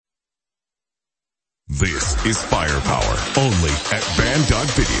This is Firepower, only at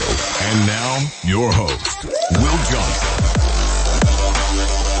Band.Video. And now, your host, Will Johnson.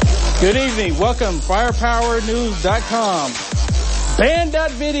 Good evening. Welcome, FirepowerNews.com.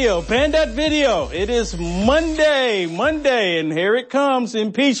 Band.Video, Band.Video. It is Monday, and here it comes.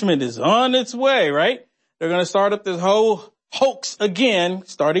 Impeachment is on its way, right? They're going to start up this whole hoax again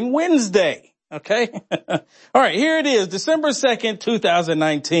starting Wednesday, okay? All right, here it is, December 2nd,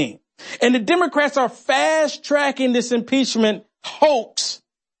 2019. And the Democrats are fast-tracking this impeachment hoax.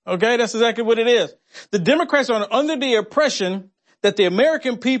 Okay, that's exactly what it is. The Democrats are under the impression that the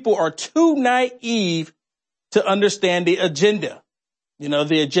American people are too naive to understand the agenda. You know,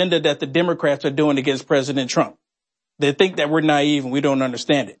 the agenda that the Democrats are doing against President Trump. They think that we're naive and we don't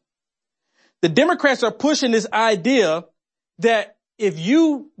understand it. The Democrats are pushing this idea that if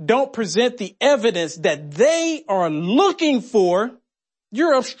you don't present the evidence that they are looking for,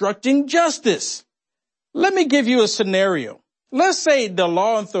 you're obstructing justice. Let me give you a scenario. Let's say the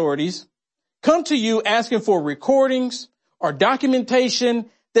law authorities come to you asking for recordings or documentation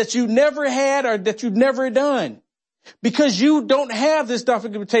that you never had or that you've never done. Because you don't have this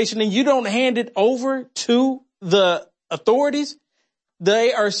documentation and you don't hand it over to the authorities,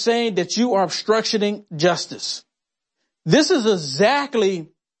 they are saying that you are obstructing justice. This is exactly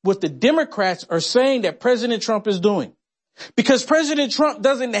what the Democrats are saying that President Trump is doing. Because President Trump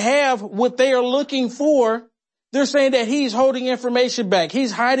doesn't have what they are looking for. They're saying that he's holding information back.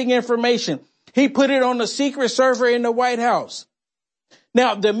 He's hiding information. He put it on a secret server in the White House.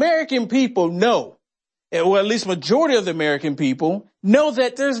 Now, the American people know, or at least majority of the American people know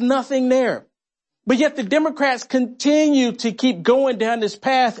that there's nothing there. But yet the Democrats continue to keep going down this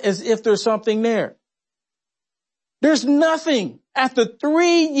path as if there's something there. There's nothing. After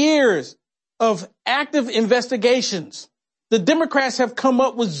 3 years of active investigations, the Democrats have come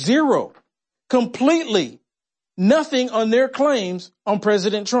up with zero, completely nothing on their claims on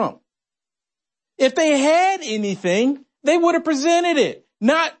President Trump. If they had anything, they would have presented it,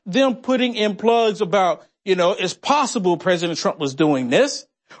 not them putting in plugs about, you know, it's possible President Trump was doing this,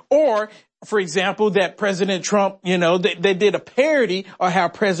 or, for example, that President Trump, you know, they did a parody of how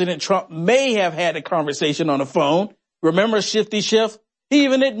President Trump may have had a conversation on the phone. Remember Shifty Schiff? He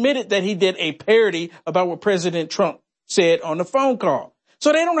even admitted that he did a parody about what President Trump said on the phone call.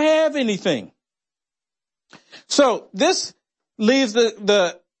 So they don't have anything. So this leaves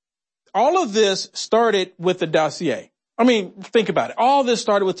all of this started with the dossier. I mean, think about it. All this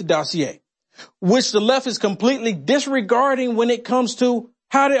started with the dossier, which the left is completely disregarding when it comes to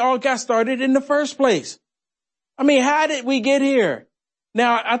how they all got started in the first place. I mean, how did we get here?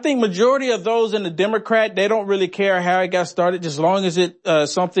 Now, I think majority of those in the Democrat, they don't really care how it got started, as long as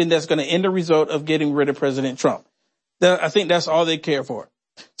it's something that's going to end the result of getting rid of President Trump. I think that's all they care for.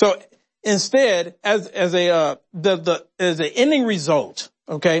 So instead, as an ending result,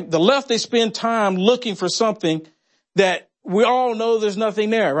 okay, the left, they spend time looking for something that we all know there's nothing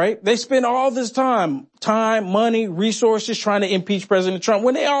there, right? They spend all this time, money, resources trying to impeach President Trump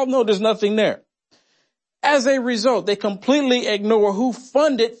when they all know there's nothing there. As a result, they completely ignore who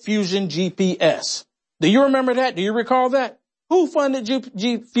funded Fusion GPS. Do you remember that? Do you recall that? Who funded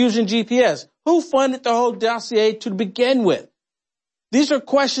Fusion GPS? Who funded the whole dossier to begin with? These are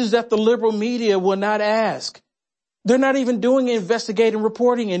questions that the liberal media will not ask. They're not even doing investigative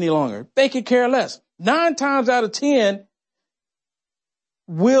reporting any longer. They could care less. 9 times out of 10,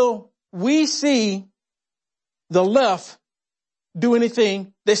 will we see the left do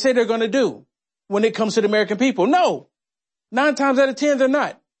anything they say they're going to do when it comes to the American people? No. 9 times out of 10, they're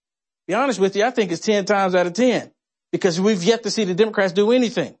not. Be honest with you, I think it's 10 times out of 10 because we've yet to see the Democrats do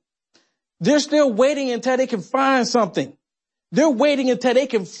anything. They're still waiting until they can find something. They're waiting until they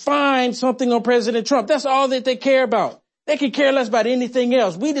can find something on President Trump. That's all that they care about. They can care less about anything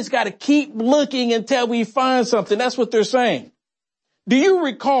else. We just got to keep looking until we find something. That's what they're saying. Do you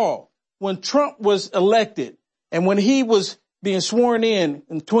recall when Trump was elected and when he was being sworn in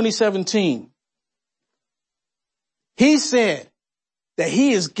 2017, he said that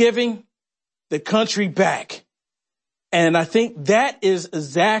he is giving the country back. And I think that is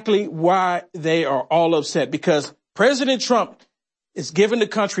exactly why they are all upset, because President Trump is giving the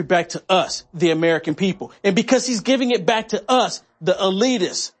country back to us, the American people. And because he's giving it back to us, the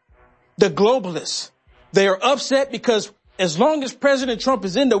elitists, the globalists, they are upset because as long as President Trump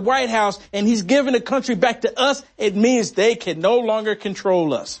is in the White House and he's giving the country back to us, it means they can no longer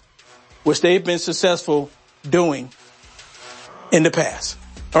control us, which they've been successful doing in the past.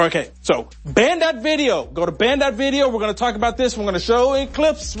 Okay, so Band.Video. Go to Band.Video. We're going to talk about this. We're going to show in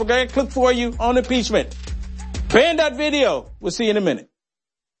clips. We're going to clip for you on impeachment. Band.Video. We'll see you in a minute.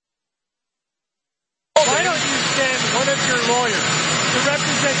 one of your lawyers to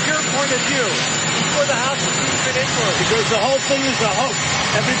represent your point of view before the House Impeachment Inquiry? Because the whole thing is a hoax.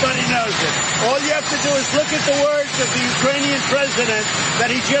 Everybody knows it. All you have to do is look at the words of the Ukrainian president that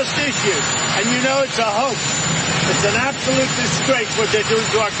he just issued, and you know it's a hoax. It's an absolute disgrace what they're doing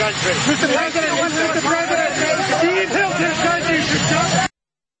to our country. Mr. President, Steve Hilton says you should jump.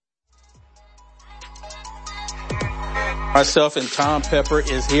 Myself and Tom Pepper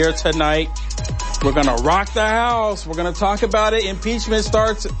is here tonight. We're going to rock the house. We're going to talk about it. Impeachment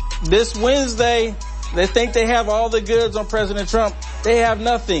starts this Wednesday. They think they have all the goods on President Trump. They have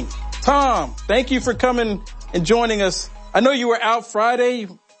nothing. Tom, thank you for coming and joining us. I know you were out Friday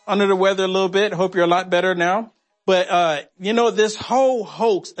under the weather a little bit. Hope you're a lot better now. But, this whole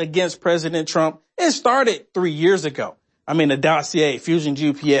hoax against President Trump, it started 3 years ago. I mean, the dossier, Fusion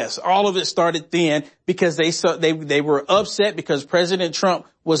GPS, all of it started then because they were upset because President Trump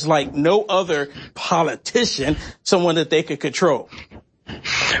was like no other politician, someone that they could control.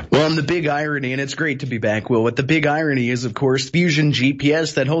 Well, and the big irony, and it's great to be back, Will, what the big irony is, of course, Fusion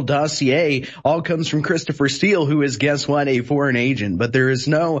GPS, that whole dossier, all comes from Christopher Steele, who is, guess what, a foreign agent. But there is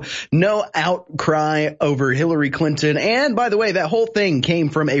no outcry over Hillary Clinton. And by the way, that whole thing came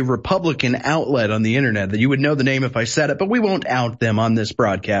from a Republican outlet on the internet that you would know the name if I said it, but we won't out them on this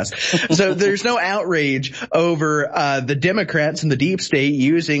broadcast. So there's no outrage over the Democrats and the deep state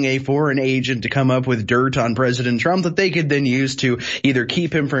using a foreign agent to come up with dirt on President Trump that they could then use to either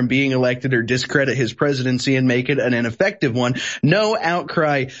keep him from being elected or discredit his presidency and make it an ineffective one. No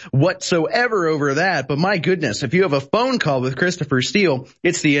outcry whatsoever over that. But my goodness, if you have a phone call with Christopher Steele,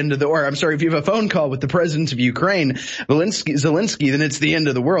 it's the end of if you have a phone call with the president of Ukraine, Zelensky, then it's the end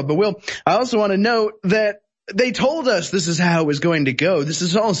of the world. But Will, I also want to note that they told us this is how it was going to go. This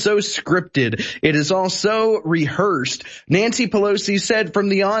is all so scripted. It is all so rehearsed. Nancy Pelosi said from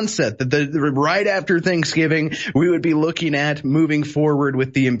the onset that right after Thanksgiving, we would be looking at moving forward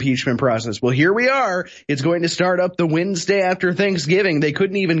with the impeachment process. Well, here we are. It's going to start up the Wednesday after Thanksgiving. They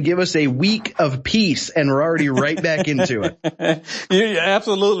couldn't even give us a week of peace, and we're already right back into it. Yeah,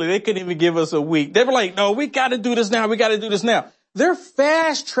 absolutely. They couldn't even give us a week. They were like, no, we got to do this now. We got to do this now. They're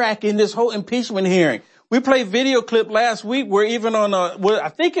fast tracking this whole impeachment hearing. We played video clip last week where even on I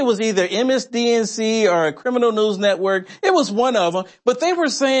think it was either MSDNC or a Criminal News Network. It was one of them. But they were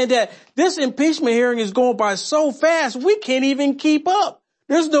saying that this impeachment hearing is going by so fast, we can't even keep up.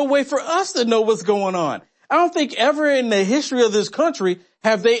 There's no way for us to know what's going on. I don't think ever in the history of this country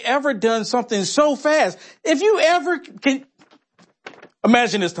have they ever done something so fast. If you ever can,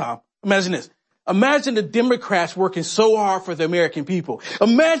 imagine this, Tom. Imagine this. Imagine the Democrats working so hard for the American people.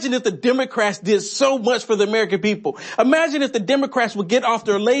 Imagine if the Democrats did so much for the American people. Imagine if the Democrats would get off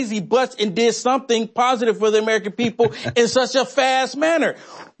their lazy butts and did something positive for the American people in such a fast manner.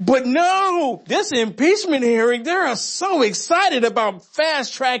 But no, this impeachment hearing, they are so excited about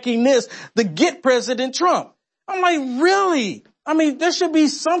fast tracking this to get President Trump. I'm like, really? I mean, there should be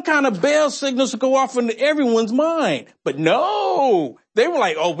some kind of bell signals to go off in everyone's mind. But no, they were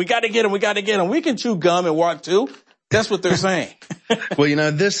like, oh, we got to get him. We got to get him. We can chew gum and walk too. That's what they're saying.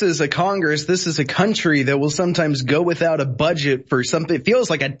 Well, this is a Congress, this is a country that will sometimes go without a budget for something. It feels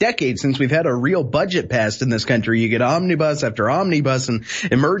like a decade since we've had a real budget passed in this country. You get omnibus after omnibus and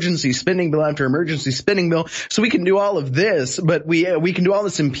emergency spending bill after emergency spending bill. So we can do all of this, but we can do all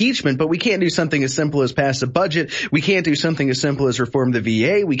this impeachment, but we can't do something as simple as pass a budget. We can't do something as simple as reform the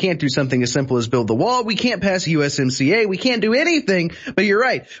VA. We can't do something as simple as build the wall. We can't pass USMCA. We can't do anything. But you're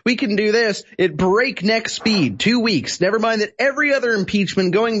right. We can do this at breakneck speed, 2 weeks. Never mind that every other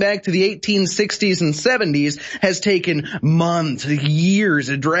impeachment going back to the 1860s and 70s has taken months, years.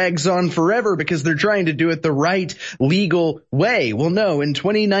 It drags on forever because they're trying to do it the right legal way. Well, no, in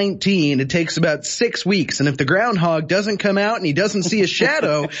 2019, it takes about 6 weeks. And if the groundhog doesn't come out and he doesn't see a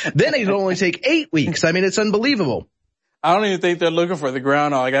shadow, then it'll only take 8 weeks. I mean, it's unbelievable. I don't even think they're looking for the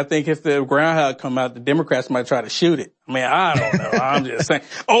groundhog. I think if the groundhog come out, the Democrats might try to shoot it. I mean, I don't know. I'm just saying.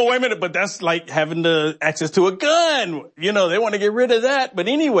 Oh, wait a minute. But that's like having the access to a gun. They want to get rid of that. But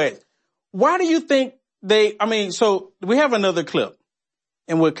anyway, why do you think so we have another clip.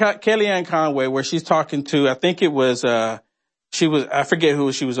 And with Kellyanne Conway, where she's talking to, I think it was, I forget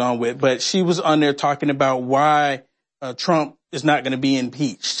who she was on with, but she was on there talking about why Trump is not going to be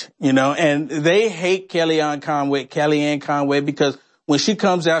impeached, and they hate Kellyanne Conway because when she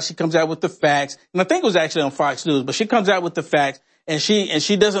comes out with the facts, and I think it was actually on Fox News, but she comes out with the facts and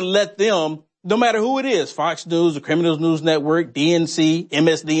she doesn't let them, no matter who it is, Fox News, the Criminal News Network, DNC,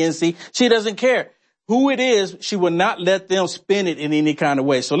 MSDNC, she doesn't care who it is. She will not let them spin it in any kind of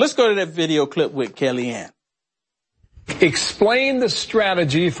way. So let's go to that video clip with Kellyanne. Explain the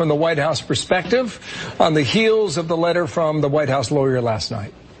strategy from the White House perspective on the heels of the letter from the White House lawyer last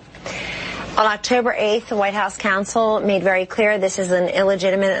night. On October 8th, the White House counsel made very clear this is an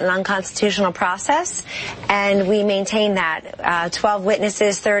illegitimate and unconstitutional process, and we maintain that. 12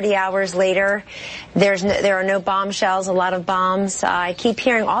 witnesses, 30 hours later, there are no bombshells, a lot of bombs. I keep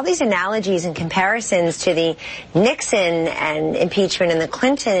hearing all these analogies and comparisons to the Nixon and impeachment and the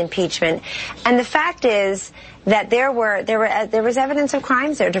Clinton impeachment, and the fact is that there was evidence of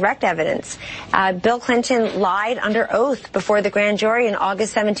crimes there, direct evidence. Bill Clinton lied under oath before the grand jury on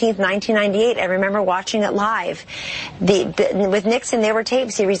August 17th, 1998. I remember watching it live. With Nixon, there were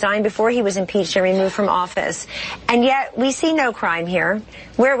tapes. He resigned before he was impeached and removed from office. And yet, we see no crime here.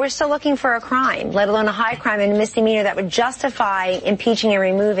 We're still looking for a crime, let alone a high crime and a misdemeanor that would justify impeaching and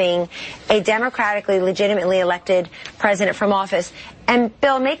removing a democratically, legitimately elected president from office. And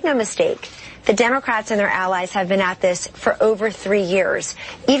Bill, make no mistake, the Democrats and their allies have been at this for over 3 years.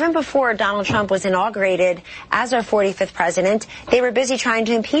 Even before Donald Trump was inaugurated as our 45th president, they were busy trying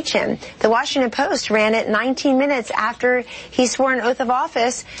to impeach him. The Washington Post ran it 19 minutes after he swore an oath of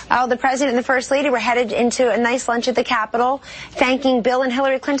office. The president and the first lady were headed into a nice lunch at the Capitol, thanking Bill and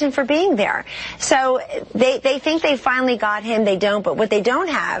Hillary Clinton for being there. So they think they finally got him. They don't. But what they don't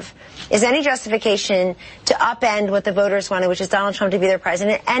have is any justification to upend what the voters wanted, which is Donald Trump to be their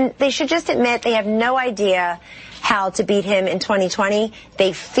president. And they should just admit they have no idea how to beat him in 2020.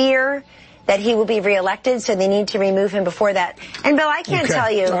 They fear that he will be reelected, so they need to remove him before that. And, Bill, I can't tell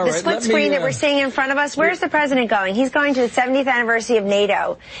you, the split screen that we're seeing in front of us, where's the president going? He's going to the 70th anniversary of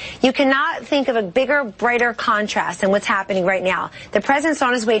NATO. You cannot think of a bigger, brighter contrast than what's happening right now. The president's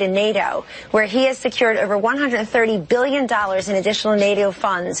on his way to NATO, where he has secured over $130 billion in additional NATO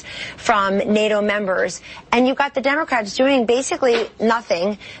funds from NATO members. And you've got the Democrats doing basically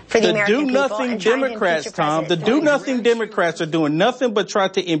nothing for the American people. The do-nothing Democrats, Tom, the do-nothing Democrats are doing nothing but try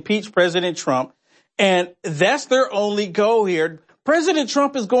to impeach President Trump, and that's their only goal here. President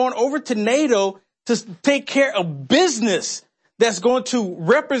Trump is going over to NATO to take care of business that's going to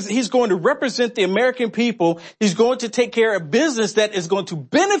he's going to represent the American people. He's going to take care of business that is going to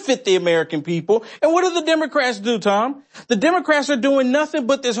benefit the American people. And what do the Democrats do, Tom? The Democrats are doing nothing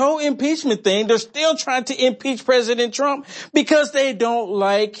but this whole impeachment thing. They're still trying to impeach President Trump because they don't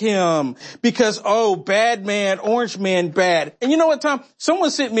like him. Because, bad man, orange man, bad. And you know what, Tom? Someone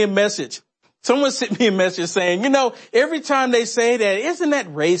sent me a message saying, every time they say that, isn't that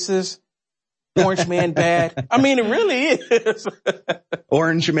racist? Orange man bad. I mean, it really is.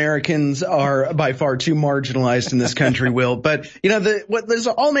 Orange Americans are by far too marginalized in this country, Will. But, what this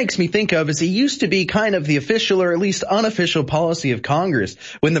all makes me think of is it used to be kind of the official or at least unofficial policy of Congress.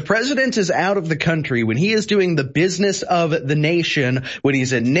 When the president is out of the country, when he is doing the business of the nation, when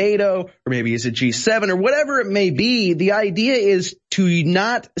he's at NATO or maybe he's at G7 or whatever it may be, the idea is to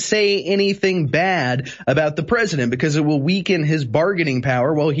not say anything bad about the president because it will weaken his bargaining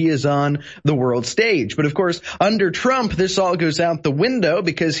power while he is on the world stage. But of course, under Trump, this all goes out the window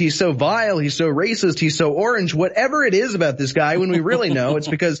because he's so vile, he's so racist, he's so orange. Whatever it is about this guy, when we really know, it's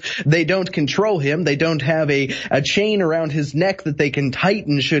because they don't control him. They don't have a chain around his neck that they can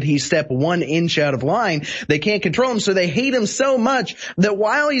tighten should he step 1 inch out of line. They can't control him, so they hate him so much that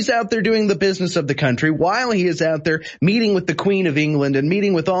while he's out there doing the business of the country, while he is out there meeting with the Queen of England and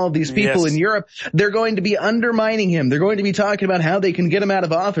meeting with all of these people in Europe, they're going to be undermining him. They're going to be talking about how they can get him out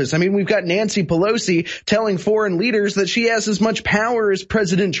of office. I mean, we've got Nancy Pelosi telling foreign leaders that she has as much power as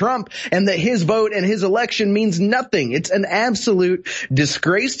President Trump and that his vote and his election means nothing. It's an absolute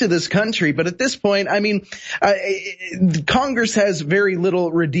disgrace to this country. But at this point, I mean, Congress has very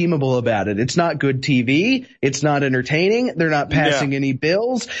little redeemable about it. It's not good TV. It's not entertaining. They're not passing any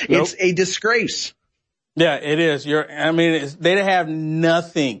bills. Nope. It's a disgrace. Yeah, it is. They have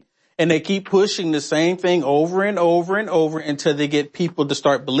nothing. And they keep pushing the same thing over and over and over until they get people to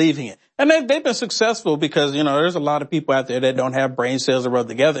start believing it. And they've been successful because, there's a lot of people out there that don't have brain cells that rub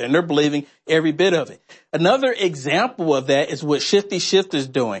together, and they're believing every bit of it. Another example of that is what Shifty Shift is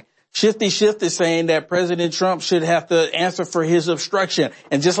doing. Shifty Shift is saying that President Trump should have to answer for his obstruction.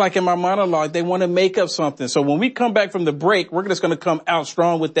 And just like in my monologue, they want to make up something. So when we come back from the break, we're just going to come out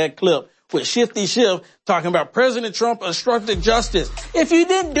strong with that clip with Shifty Shift talking about President Trump obstructed justice. If you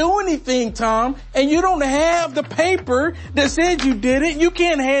didn't do anything, Tom, and you don't have the paper that said you did it, you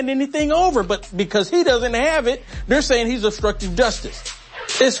can't hand anything over. But because he doesn't have it, they're saying he's obstructed justice.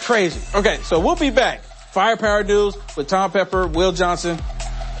 It's crazy. Okay, so we'll be back. Firepower News with Tom Pepper, Will Johnson.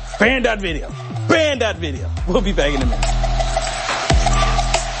 Band.video. Band.video. We'll be back in a minute.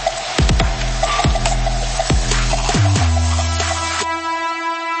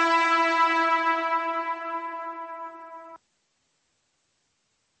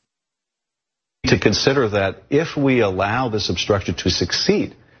 to consider that if we allow this obstruction to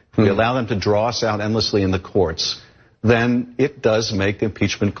succeed, if we allow them to draw us out endlessly in the courts, then it does make the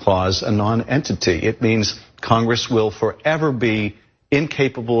impeachment clause a non-entity. It means Congress will forever be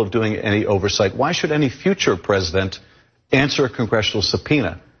incapable of doing any oversight. Why should any future president answer a congressional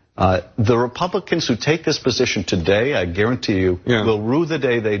subpoena? The Republicans who take this position today, I guarantee you, will rue the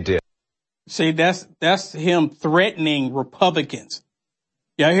day they did. See, that's him threatening Republicans.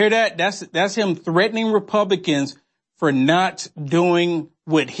 Y'all hear that? That's him threatening Republicans for not doing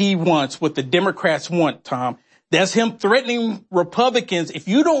what he wants, what the Democrats want, Tom. That's him threatening Republicans. If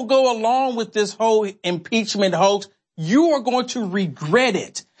you don't go along with this whole impeachment hoax, you are going to regret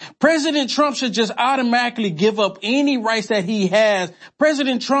it. President Trump should just automatically give up any rights that he has.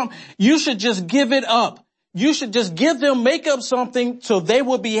 President Trump, you should just give it up. You should just make up something so they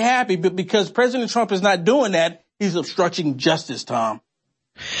will be happy. But because President Trump is not doing that, he's obstructing justice, Tom.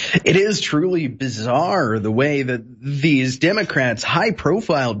 It is truly bizarre the way that these Democrats,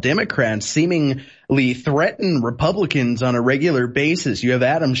 high-profile Democrats, seemingly threaten Republicans on a regular basis. You have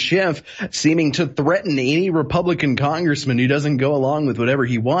Adam Schiff seeming to threaten any Republican congressman who doesn't go along with whatever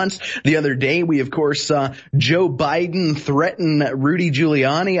he wants. The other day, we, of course, saw Joe Biden threaten Rudy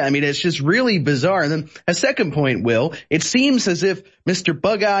Giuliani. I mean, it's just really bizarre. And then a second point, Will, it seems as if Mr.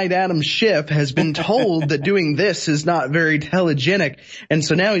 Bug-Eyed Adam Schiff has been told that doing this is not very telegenic, and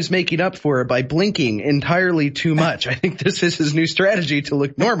so now he's making up for it by blinking entirely too much. I think this is his new strategy to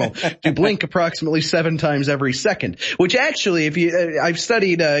look normal, to blink approximately 7 times every second, which actually, I've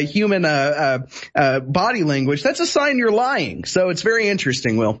studied human body language, that's a sign you're lying. So it's very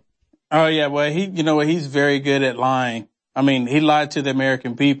interesting, Will. Oh yeah, well he's very good at lying. I mean, he lied to the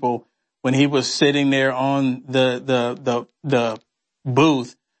American people when he was sitting there on the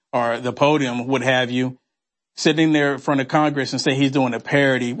booth or the podium, what have you, sitting there in front of Congress and say he's doing a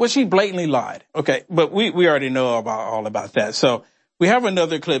parody, which he blatantly lied. Okay, but we already know all about that. So we have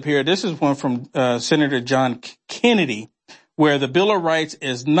another clip here. This is one from Senator John Kennedy, where the Bill of Rights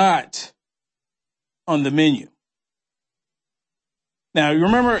is not on the menu. Now, you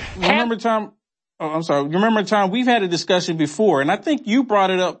remember, Tom? Oh, I'm sorry. Remember, Tom, we've had a discussion before, and I think you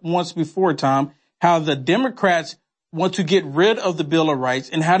brought it up once before, Tom, how the Democrats want to get rid of the Bill of Rights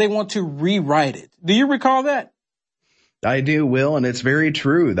and how they want to rewrite it. Do you recall that? I do, Will, and it's very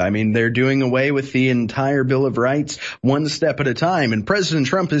true. I mean, they're doing away with the entire Bill of Rights one step at a time, and President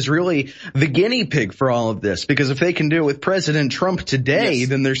Trump is really the guinea pig for all of this, because if they can do it with President Trump today,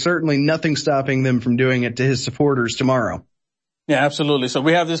 then there's certainly nothing stopping them from doing it to his supporters tomorrow. Yeah, absolutely. So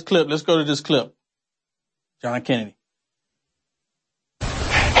we have this clip. Let's go to this clip. John Kennedy.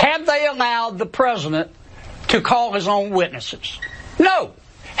 Have they allowed the president to call his own witnesses? No.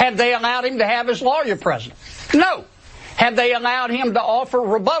 Have they allowed him to have his lawyer present? No. Have they allowed him to offer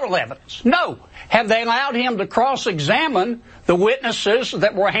rebuttal evidence? No. Have they allowed him to cross-examine the witnesses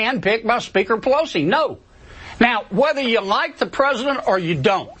that were handpicked by Speaker Pelosi? No. Now, whether you like the president or you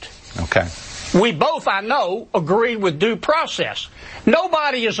don't, okay, we both, I know, agree with due process.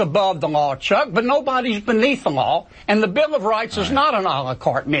 Nobody is above the law, Chuck, but nobody's beneath the law, and the Bill of Rights is not an a la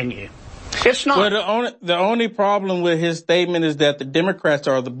carte menu. It's not. Well, the only problem with his statement is that the Democrats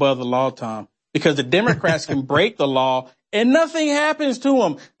are above the law, Tom, because the Democrats can break the law and nothing happens to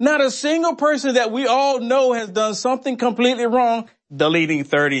them. Not a single person that we all know has done something completely wrong, deleting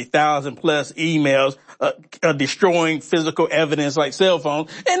 30,000 plus emails, destroying physical evidence like cell phones,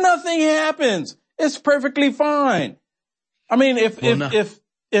 and nothing happens. It's perfectly fine. I mean,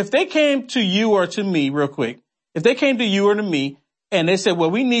 if they came to you or to me real quick, if they came to you or to me and they said, well,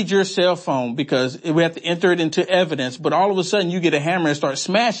 we need your cell phone because we have to enter it into evidence, but all of a sudden you get a hammer and start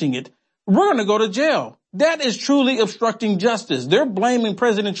smashing it, we're going to go to jail. That is truly obstructing justice. They're blaming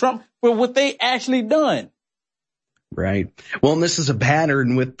President Trump for what they actually done. Right. Well, and this is a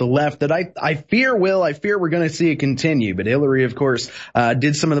pattern with the left that I fear, Will, we're going to see it continue. But Hillary, of course,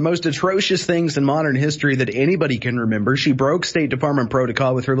 did some of the most atrocious things in modern history that anybody can remember. She broke State Department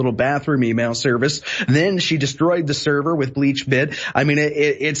protocol with her little bathroom email service. Then she destroyed the server with BleachBit. I mean,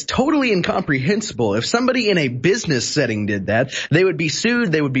 it's totally incomprehensible. If somebody in a business setting did that, they would be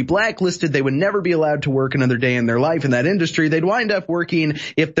sued, they would be blacklisted, they would never be allowed to work another day in their life in that industry. They'd wind up working,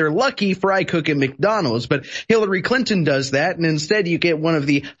 if they're lucky, fry cook at McDonald's. But Hillary Clinton does that, and instead you get one of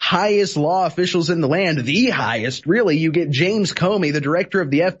the highest law officials in the land, the highest, really. You get James Comey, the director of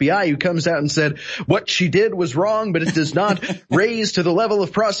the FBI, who comes out and said what she did was wrong, but it does not raise to the level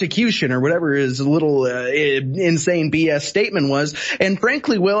of prosecution, or whatever his little insane BS statement was. And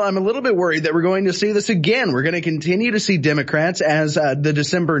frankly, Will, I'm a little bit worried that we're going to see this again. We're going to continue to see Democrats, as the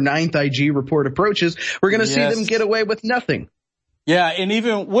December 9th IG report approaches, we're going to see them get away with nothing. Yeah, and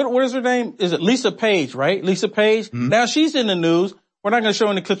even, what is her name? Is it Lisa Page, right? Lisa Page? Mm-hmm. Now she's in the news. We're not going to show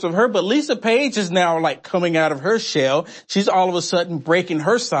any clips of her, but Lisa Page is now like coming out of her shell. She's all of a sudden breaking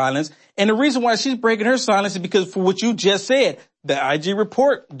her silence. And the reason why she's breaking her silence is because for what you just said, the IG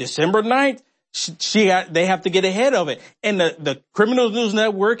report, December 9th, they have to get ahead of it. And the Criminal News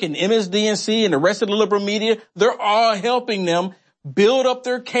Network and MSDNC and the rest of the liberal media, they're all helping them build up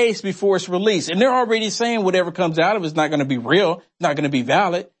their case before it's released. And they're already saying whatever comes out of it is not going to be real, not going to be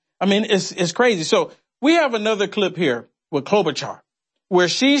valid. I mean, it's crazy. So we have another clip here with Klobuchar, where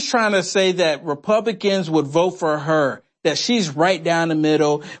she's trying to say that Republicans would vote for her, that she's right down the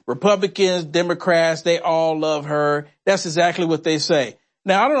middle. Republicans, Democrats, they all love her. That's exactly what they say.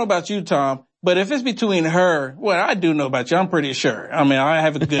 Now, I don't know about you, Tom, but if it's between her, well, I do know about you. I'm pretty sure. I mean, I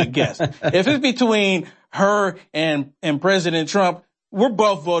have a good guess. If it's between her and President Trump, we're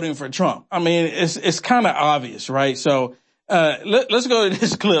both voting for Trump. I mean, it's kind of obvious, right? So, let's go to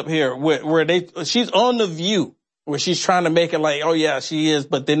this clip here where she's on The View, where she's trying to make it like, oh yeah, she is,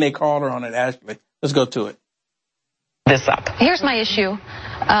 but then they called her on it, Ashley. Let's go to it. This up. Here's my issue,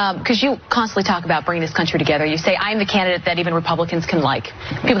 because you constantly talk about bringing this country together. You say, I'm the candidate that even Republicans can like,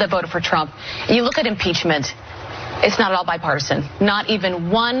 people that voted for Trump. You look at impeachment, it's not at all bipartisan. Not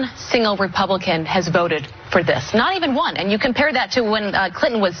even one single Republican has voted for this. Not even one. And you compare that to when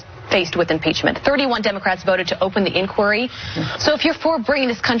Clinton was faced with impeachment. 31 Democrats voted to open the inquiry. So if you're for bringing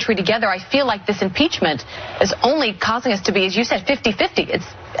this country together, I feel like this impeachment is only causing us to be, as you said, 50-50. It's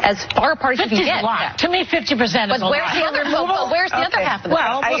as far apart as you can get. Yeah. To me, 50% is a lot. But where's the other half of the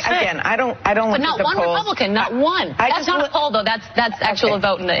Well, I don't but look not at the one polls. Republican, not one. That's not a poll, though. That's actual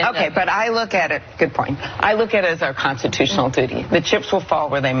vote in the... Okay, but I look at it, good point. I look at it as our constitutional duty. The chips will fall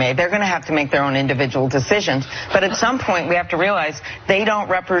where they may. They're going to have to make their own individual decisions. But at some point, we have to realize they don't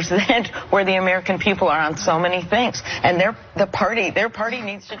represent where the American people are on so many things. And their party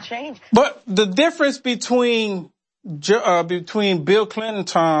needs to change. But the difference between Bill Clinton,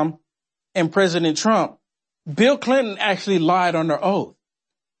 Tom, and President Trump, Bill Clinton actually lied under oath.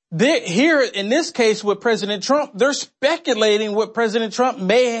 Here, in this case with President Trump, they're speculating what President Trump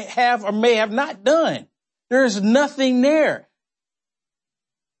may have or may have not done. There's nothing there.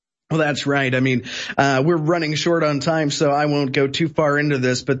 Well, that's right. I mean, we're running short on time, so I won't go too far into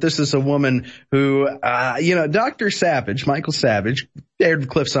this, but this is a woman who, Dr. Savage, Michael Savage, aired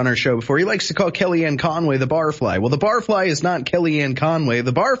clips on our show before. He likes to call Kellyanne Conway the barfly. Well, the barfly is not Kellyanne Conway.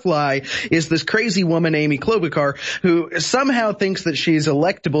 The barfly is this crazy woman, Amy Klobuchar, who somehow thinks that she's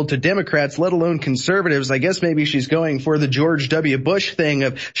electable to Democrats, let alone conservatives. I guess maybe she's going for the George W. Bush thing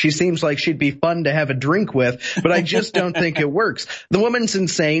of she seems like she'd be fun to have a drink with, but I just don't think it works. The woman's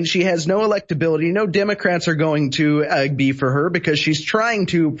insane. She has no electability. No Democrats are going to be for her because she's trying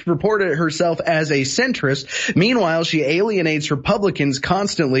to report herself as a centrist. Meanwhile, she alienates Republicans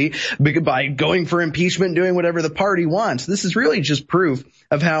constantly by going for impeachment, doing whatever the party wants. This is really just proof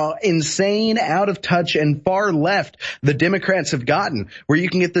of how insane, out of touch, and far left the Democrats have gotten, where you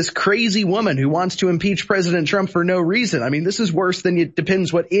can get this crazy woman who wants to impeach President Trump for no reason. I mean, this is worse than it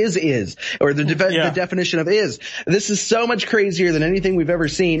depends what is, or the definition of is. This is so much crazier than anything we've ever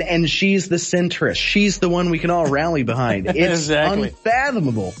seen, and she's the centrist. She's the one we can all rally behind. It's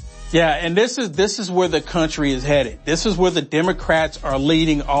unfathomable. Yeah, and this is where the country is headed. This is where the Democrats are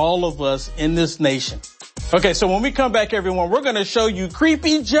leading all of us in this nation. Okay, so when we come back, everyone, we're going to show you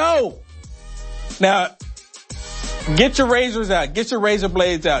Creepy Joe. Now, get your razors out. Get your razor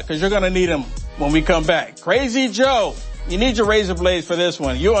blades out, because you're going to need them when we come back. Crazy Joe, you need your razor blades for this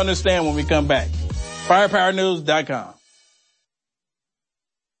one. You'll understand when we come back. FirepowerNews.com.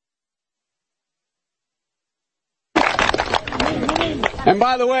 And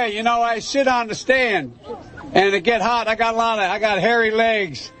by the way, I sit on the stand and it get hot. I got hairy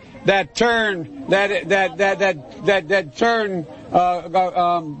legs that turn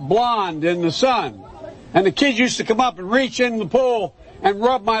blonde in the sun. And the kids used to come up and reach in the pool and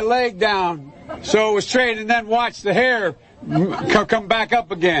rub my leg down so it was straight, and then watch the hair come back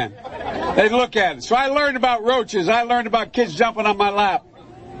up again. They'd look at it. So I learned about roaches. I learned about kids jumping on my lap.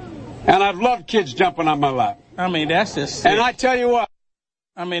 And I've loved kids jumping on my lap. I mean, that's just sick. And I tell you what.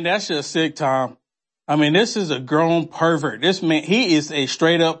 I mean, that's just sick, Tom. I mean, this is a grown pervert. This man, he is a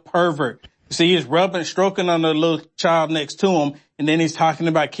straight up pervert. See, he's stroking on the little child next to him, and then he's talking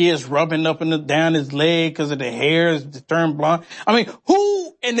about kids rubbing up and down his leg because of the hair is turned blonde. I mean,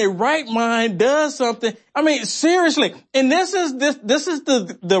 who in their right mind does something? I mean, seriously. And this is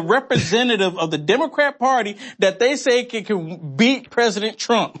the representative of the Democrat Party that they say can beat President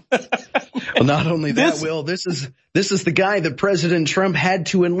Trump. Well, not only that, Will, this is the guy that President Trump had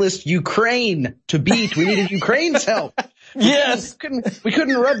to enlist Ukraine to beat. We needed Ukraine's help. Yes. We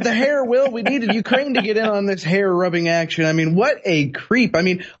couldn't rub the hair, Will. We needed Ukraine to get in on this hair rubbing action. I mean, what a creep. I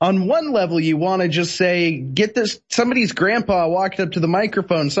mean, on one level, you want to just say, get this, somebody's grandpa walked up to the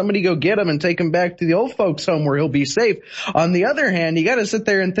microphone. Somebody go get him and take him back to the old folks home where he'll be safe. On the other hand, you got to sit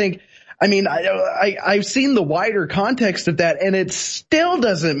there and think, I mean, I've seen the wider context of that, and it still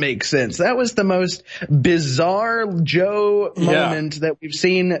doesn't make sense. That was the most bizarre Joe moment that we've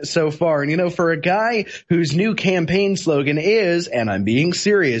seen so far. And, you know, for a guy whose new campaign slogan is, and I'm being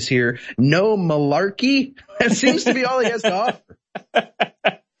serious here, no malarkey, that seems to be all he has to offer.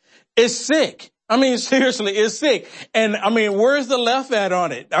 It's sick. I mean, seriously, it's sick. And, I mean, where's the left at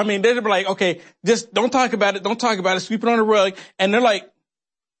on it? I mean, they're like, okay, just don't talk about it. Don't talk about it. Sweep it on the rug. And they're like,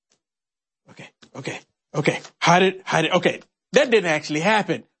 Okay. Hide it. Okay. That didn't actually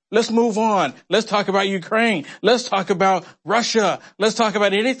happen. Let's move on. Let's talk about Ukraine. Let's talk about Russia. Let's talk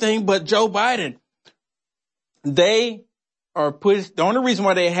about anything but Joe Biden. They are the only reason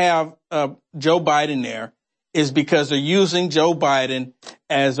why they have Joe Biden there is because they're using Joe Biden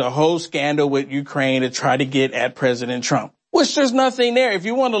as a whole scandal with Ukraine to try to get at President Trump, which there's nothing there. If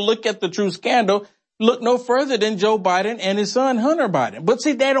you want to look at the true scandal, look no further than Joe Biden and his son, Hunter Biden. But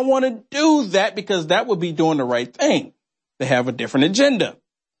see, they don't want to do that because that would be doing the right thing. They have a different agenda.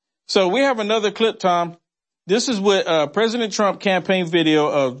 So we have another clip, Tom. This is what President Trump campaign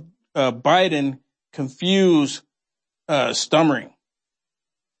video of Biden confused stammering.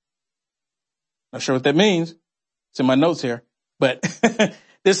 Not sure what that means. It's in my notes here. But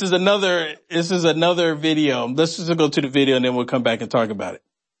this is another video. Let's just go to the video and then we'll come back and talk about it.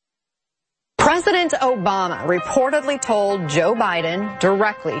 President Obama reportedly told Joe Biden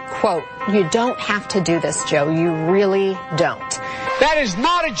directly, quote, "You don't have to do this, Joe. You really don't." That is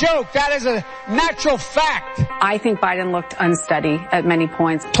not a joke. That is a natural fact. I think Biden looked unsteady at many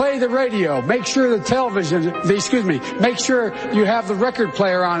points. Play the radio. Make sure the television, make sure you have the record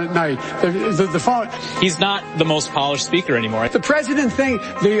player on at night, the phone. He's not the most polished speaker anymore. The president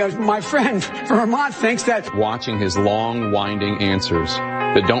my friend from Vermont thinks that watching his long, winding answers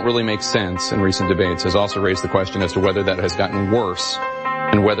that don't really make sense in recent debates has also raised the question as to whether that has gotten worse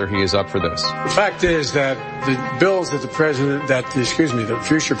and whether he is up for this. The fact is that the bills that the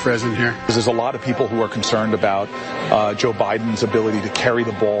future president here. There's a lot of people who are concerned about Joe Biden's ability to carry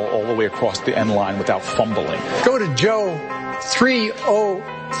the ball all the way across the end line without fumbling. Go to Joe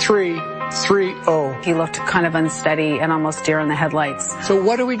 30330. He looked kind of unsteady and almost deer in the headlights. So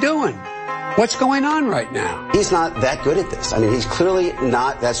what are we doing? What's going on right now? He's not that good at this. I mean, he's clearly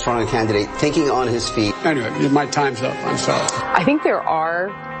not that strong a candidate, thinking on his feet. Anyway, my time's up. I'm sorry. I think there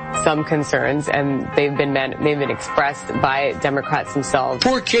are some concerns, and they've been expressed by Democrats themselves.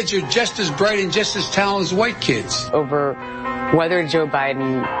 Poor kids are just as bright and just as talented as white kids. Over whether Joe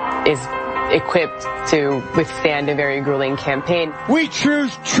Biden is equipped to withstand a very grueling campaign. We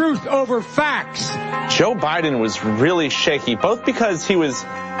choose truth over facts. Joe Biden was really shaky, both because he was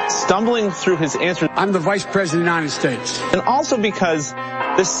stumbling through his answers. I'm the vice president of the United States. And also because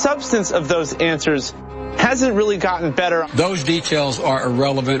the substance of those answers hasn't really gotten better. Those details are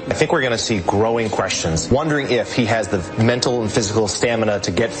irrelevant. I think we're going to see growing questions, wondering if he has the mental and physical stamina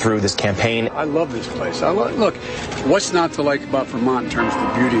to get through this campaign. I love this place. Look, what's not to like about Vermont in terms of the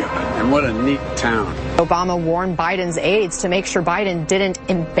beauty of it? And what a neat town. Obama warned Biden's aides to make sure Biden didn't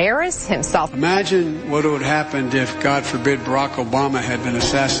embarrass himself. Imagine what would have happened if, God forbid, Barack Obama had been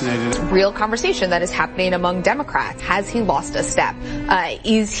assassinated. Real conversation that is happening among Democrats. Has he lost a step?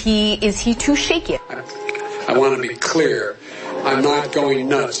 Is he too shaky? I want to be clear. I'm not going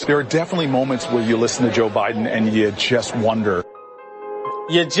nuts. There are definitely moments where you listen to Joe Biden and you just wonder.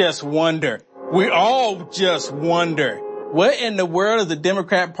 You just wonder. We all just wonder. What in the world is the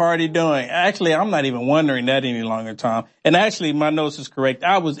Democrat Party doing? Actually, I'm not even wondering that any longer, Tom. And actually, my notes is correct.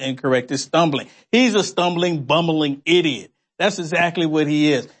 I was incorrect. It's stumbling. He's a stumbling, bumbling idiot. That's exactly what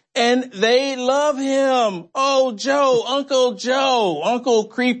he is. And they love him. Oh, Joe, Uncle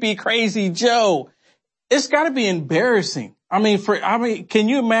Creepy, Crazy Joe. It's got to be embarrassing. I mean, can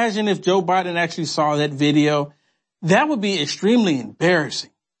you imagine if Joe Biden actually saw that video? That would be extremely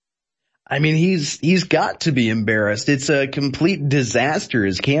embarrassing. I mean, he's got to be embarrassed. It's a complete disaster.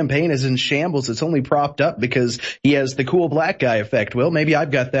 His campaign is in shambles. It's only propped up because he has the cool black guy effect. Well, maybe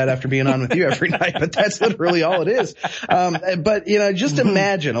I've got that after being on with you every night, but that's literally all it is. But, just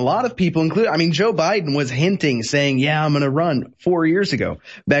imagine a lot of people Joe Biden was hinting, saying, yeah, I'm going to run 4 years ago,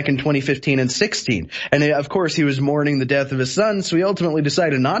 back in 2015 and 16. And of course, he was mourning the death of his son. So he ultimately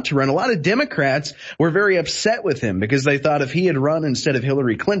decided not to run. A lot of Democrats were very upset with him because they thought if he had run instead of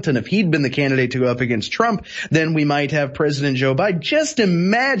Hillary Clinton, if he'd been been the candidate to go up against Trump, then we might have President Joe Biden. Just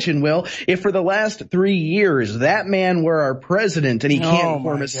imagine, Will, if for the last 3 years that man were our president and he can't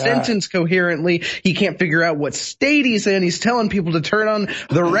form a sentence coherently, he can't figure out what state he's in, he's telling people to turn on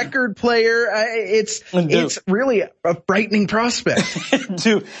the record player. It's really a frightening prospect.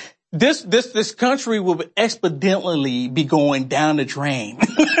 Dude, this country will exponentially be going down the drain.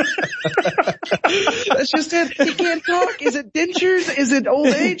 That's just it. He can't talk. Is it dentures? Is it old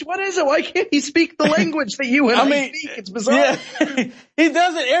age? What is it? Why can't he speak the language that you and I speak? It's bizarre. Yeah. He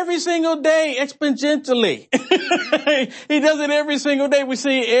does it every single day exponentially. He does it every single day. We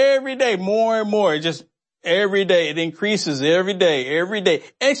see it every day, more and more. Just every day. It increases every day,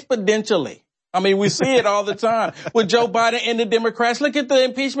 exponentially. I mean, we see it all the time with Joe Biden and the Democrats. Look at the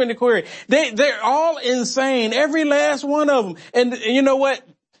impeachment inquiry. They're all insane. Every last one of them. And you know what?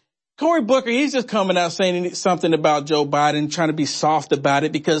 Cory Booker, he's just coming out saying something about Joe Biden, trying to be soft about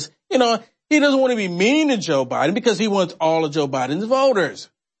it because, he doesn't want to be mean to Joe Biden because he wants all of Joe Biden's voters,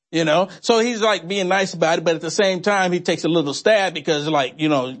 So he's like being nice about it, but at the same time, he takes a little stab because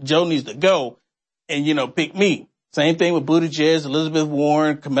Joe needs to go and, pick me. Same thing with Buttigieg, Elizabeth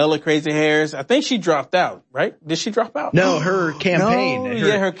Warren, Kamala Crazy Harris. I think she dropped out, right? Did she drop out? No, her campaign.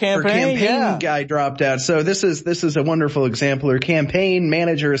 Her campaign guy dropped out. So this is a wonderful example. Her campaign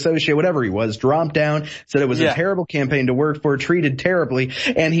manager, associate, whatever he was, dropped down, said it was a terrible campaign to work for, treated terribly.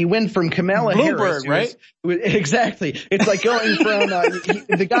 And he went from Kamala Harris. Right? Exactly. It's like going from,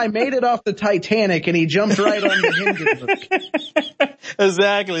 the guy made it off the Titanic and he jumped right on the Hindenburg.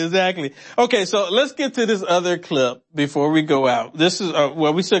 Exactly. Okay, so let's get to this other clip before we go out. This is,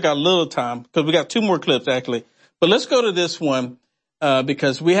 we still got a little time because we got 2 more clips actually. But let's go to this one,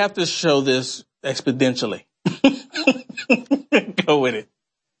 because we have to show this exponentially. Go with it.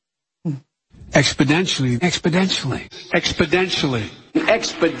 Exponentially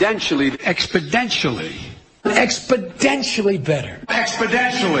better.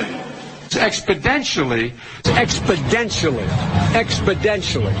 Exponential.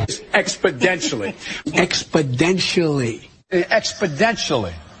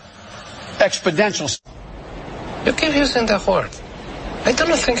 You keep using the word. I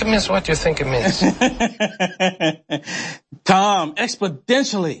don't think it means what you think it means. Tom,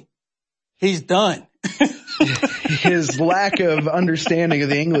 exponentially. He's done. His lack of understanding of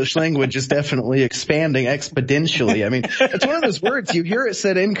the English language is definitely expanding exponentially. I mean, it's one of those words, you hear it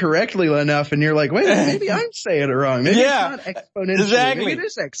said incorrectly enough and you're like, wait, maybe I'm saying it wrong. Maybe it's not exponentially. Exactly. Maybe it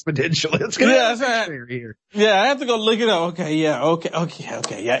is exponentially. Let's get here. Yeah, I have to go look it up. Okay, yeah, okay.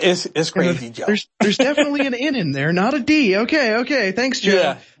 Yeah, it's crazy, Joe. There's definitely an N in there, not a D. Okay. Thanks, Joe.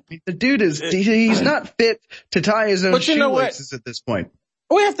 Yeah. I mean, the dude he's not fit to tie his own shoelaces at this point.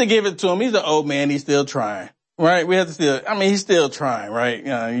 We have to give it to him. He's an old man. He's still trying, right? He's still trying, right?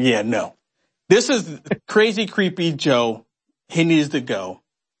 No. This is crazy, creepy Joe. He needs to go.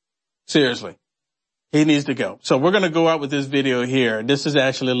 Seriously. He needs to go. So we're going to go out with this video here. This is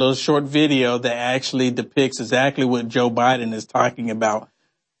actually a little short video that actually depicts exactly what Joe Biden is talking about.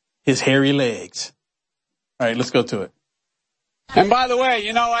 His hairy legs. All right, let's go to it. And by the way,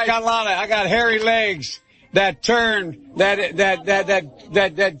 I got hairy legs that turn blonde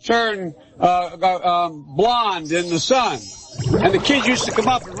in the sun. And the kids used to come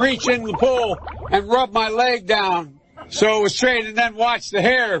up and reach in the pool and rub my leg down so it was straight and then watch the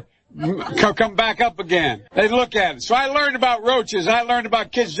hair come back up again. They'd look at it. So I learned about roaches. I learned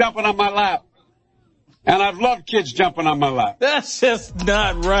about kids jumping on my lap. And I've loved kids jumping on my lap. That's just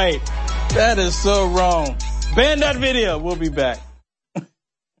not right. That is so wrong. Ban that video. We'll be back.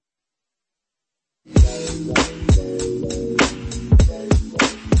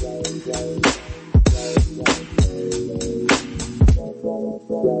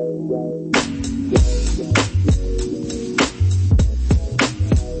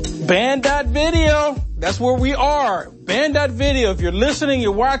 Ban.video. That's where we are. Ban.video. If you're listening,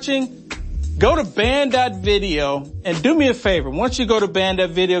 you're watching, go to Ban.video and do me a favor. Once you go to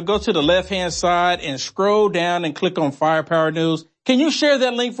Ban.video, go to the left-hand side and scroll down and click on Firepower News. Can you share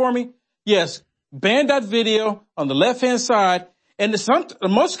that link for me? Yes. Ban.video on the left-hand side. And in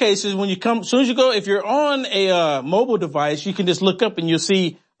most cases, as soon as you go, if you're on a mobile device, you can just look up and you'll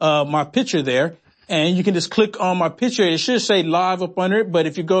see my picture there. And you can just click on my picture. It should say live up under it. But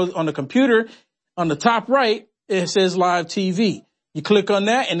if you go on the computer, on the top right, it says live TV. You click on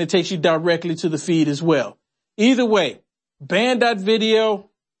that and it takes you directly to the feed as well. Either way, Ban.video.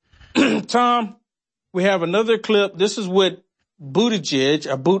 Tom, we have another clip. This is with Buttigieg,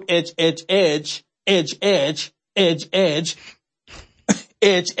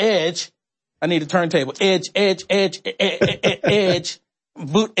 edge. I need a turntable. Edge.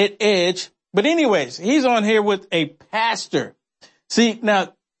 Boot at Edge. But anyways, he's on here with a pastor. See,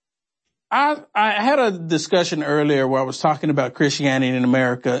 now, I had a discussion earlier where I was talking about Christianity in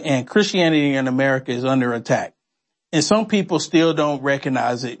America, and Christianity in America is under attack. And some people still don't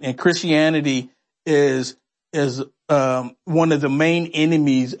recognize it. And Christianity is one of the main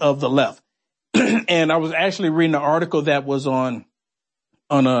enemies of the left. And I was actually reading an article that was on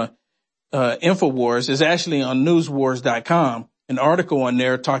InfoWars. It's actually on newswars.com, an article on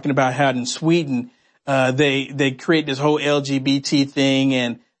there talking about how in Sweden, they create this whole LGBT thing,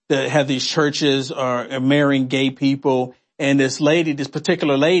 and have these churches are marrying gay people. And this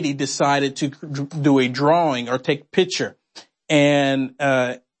particular lady decided to do a drawing or take a picture. And,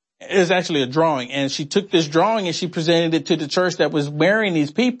 it was actually a drawing. And she took this drawing and she presented it to the church that was marrying these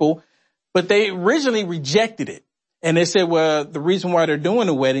people, but they originally rejected it. And they said, well, the reason why they're doing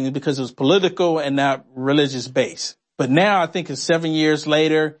the wedding is because it was political and not religious based. But now I think it's 7 years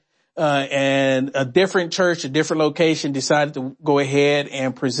later, and a different church, a different location decided to go ahead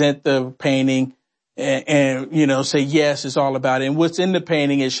and present the painting and say, yes, it's all about it. And what's in the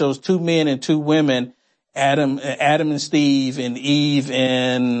painting, it shows 2 men and 2 women, Adam and Steve and Eve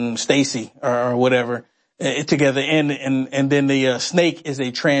and Stacy or whatever, together. And then the snake is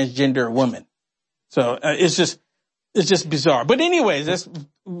a transgender woman. So, it's just bizarre. But anyways, that's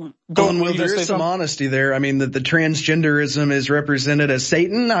well, there is some honesty there. I mean, that the transgenderism is represented as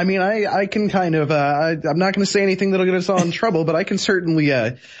Satan. I mean, I can kind of, I'm not going to say anything that'll get us all in trouble, but I can certainly,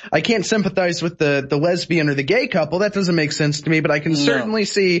 I can't sympathize with the lesbian or the gay couple. That doesn't make sense to me, but I can certainly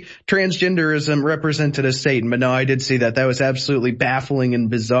see transgenderism represented as Satan. But no, I did see that. That was absolutely baffling and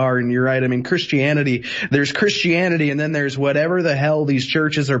bizarre. And you're right. I mean, there's Christianity and then there's whatever the hell these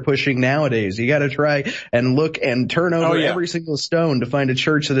churches are pushing nowadays. You got to try and look and turn over every single stone to find a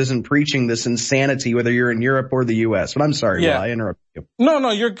church that isn't preaching this insanity, whether you're in Europe or the U.S. But I'm sorry, Will, I interrupted you. No,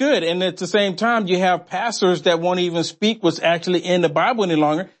 you're good. And at the same time, you have pastors that won't even speak what's actually in the Bible any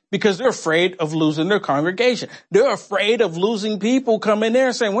longer because they're afraid of losing their congregation. They're afraid of losing people coming there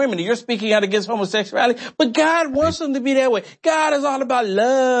and saying, wait a minute, you're speaking out against homosexuality, but God wants them to be that way. God is all about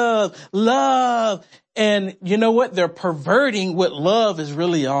love. And you know what? They're perverting what love is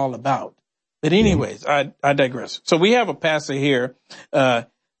really all about. But anyways, I digress. So we have a pastor here, that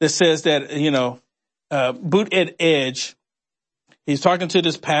says that, Boot at Edge, he's talking to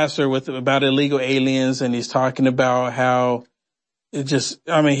this pastor about illegal aliens, and he's talking about how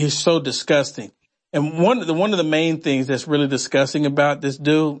he's so disgusting. And one of the main things that's really disgusting about this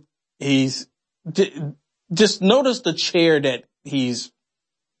dude, just notice the chair that he's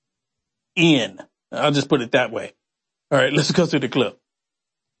in. I'll just put it that way. All right, let's go through the clip.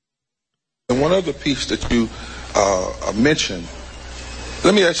 And one other piece that you mentioned,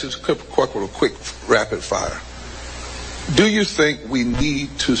 let me ask you a quick rapid fire. Do you think we need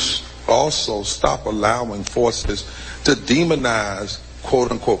to also stop allowing forces to demonize,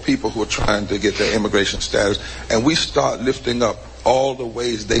 quote unquote, people who are trying to get their immigration status, and we start lifting up all the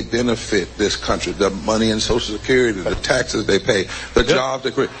ways they benefit this country, the money in Social Security, the taxes they pay, the jobs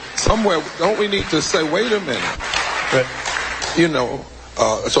they create? Somewhere, don't we need to say, wait a minute,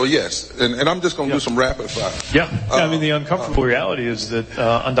 so yes, and I'm just going to do some rapid fire. I mean, the uncomfortable reality is that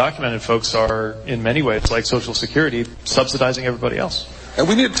undocumented folks are, in many ways, like Social Security, subsidizing everybody else. And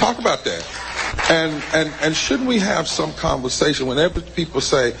we need to talk about that. And shouldn't we have some conversation whenever people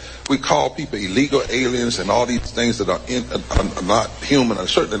say we call people illegal aliens and all these things that are not human and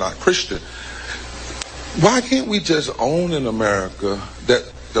certainly not Christian? Why can't we just own in America that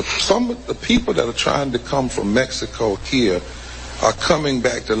some of the people that are trying to come from Mexico here are coming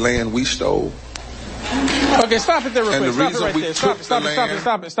back to land we stole? Okay, stop it there real quick. Stop it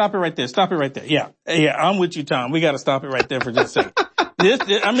right there. Stop it right there. Yeah, I'm with you, Tom. We got to stop it right there for just a second.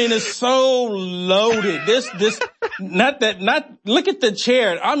 It's so loaded. Look at the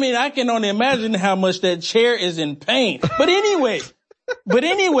chair. I mean, I can only imagine how much that chair is in pain. But anyways,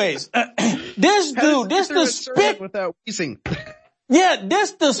 this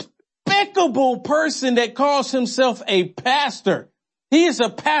despicable person that calls himself a pastor. He is a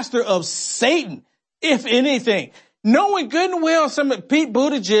pastor of Satan, if anything. Knowing good and well Pete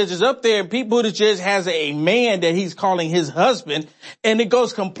Buttigieg is up there, and Pete Buttigieg has a man that he's calling his husband, and it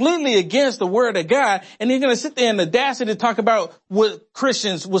goes completely against the word of God, and he's going to sit there in the audacity to talk about what's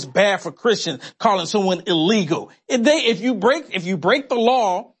bad for Christians, calling someone illegal. If you break the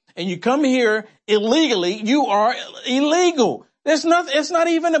law and you come here illegally, you are illegal. It's not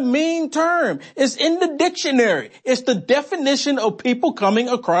even a mean term. It's in the dictionary. It's the definition of people coming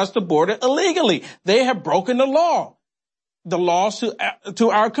across the border illegally. They have broken the laws to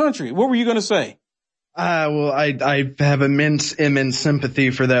our country. What were you going to say? Well, I have immense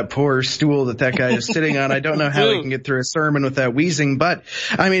sympathy for that poor stool that guy is sitting on. I don't know how he can get through a sermon without wheezing, but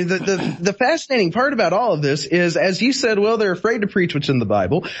I mean, the fascinating part about all of this is, as you said, well, they're afraid to preach what's in the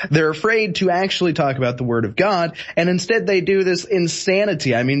Bible. They're afraid to actually talk about the Word of God, and instead they do this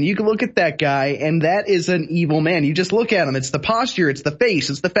insanity. I mean, you can look at that guy, and that is an evil man. You just look at him. It's the posture, it's the face,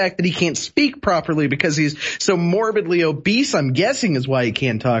 it's the fact that he can't speak properly because he's so morbidly obese, I'm guessing is why he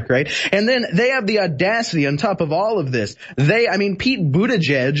can't talk, right? And then they have the audacity on top of all of this. Pete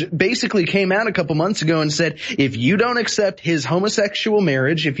Buttigieg basically came out a couple months ago and said, if you don't accept his homosexual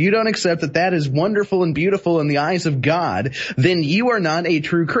marriage, if you don't accept that is wonderful and beautiful in the eyes of God, then you are not a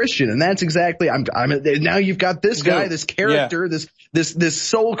true Christian. And that's exactly, now you've got this guy, this character, this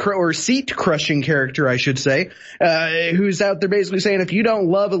soul or seat crushing character, I should say, who's out there basically saying, if you don't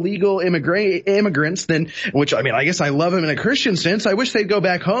love illegal immigrants, then, which, I guess I love them in a Christian sense. I wish they'd go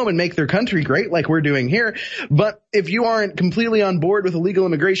back home and make their country great like we're doing here. But if you aren't completely on board with illegal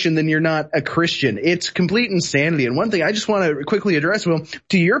immigration, then you're not a Christian. It's complete insanity. And one thing I just want to quickly address, Will,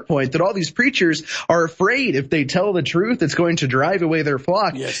 to your point, that all these preachers are afraid if they tell the truth, it's going to drive away their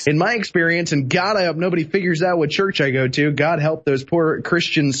flock. Yes. In my experience, and God, I hope nobody figures out what church I go to. God help those poor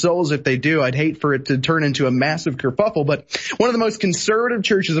Christian souls if they do. I'd hate for it to turn into a massive kerfuffle. But one of the most conservative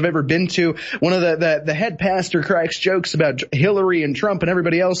churches I've ever been to, one of the head pastor cracks jokes about Hillary and Trump and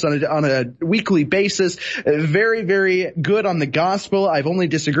everybody else on a weekly basis. Very, very good on the gospel. I've only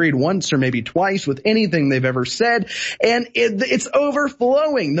disagreed once or maybe twice with anything they've ever said. And it's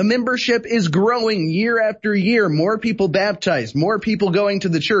overflowing. The membership is growing year after year. More people baptized, more people going to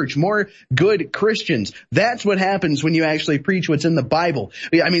the church, more good Christians. That's what happens when you actually preach what's in the Bible.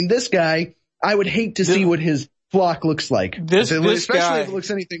 This guy, I would hate to see what his flock looks like. Especially if it looks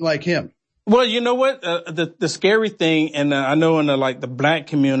anything like him. Well, you know what? The scary thing, and I know in the black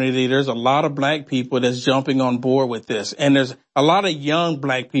community, there's a lot of black people that's jumping on board with this. And there's a lot of young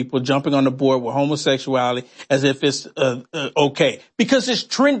black people jumping on the board with homosexuality as if it's okay. Because it's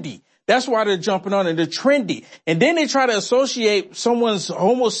trendy. That's why they're jumping on it. They're trendy. And then they try to associate someone's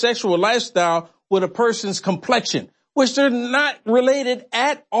homosexual lifestyle with a person's complexion, which they're not related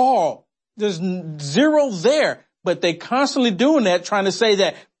at all. There's zero there. But they constantly doing that, trying to say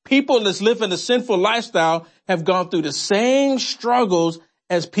that people that's living a sinful lifestyle have gone through the same struggles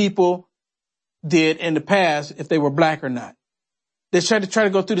as people did in the past, if they were black or not. They try to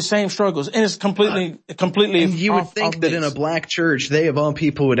go through the same struggles, and it's completely. And you would think that in a black church, they of all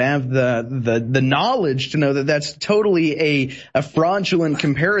people would have the knowledge to know that that's totally a fraudulent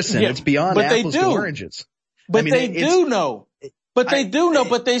comparison. It's beyond apples to oranges. But they do know. But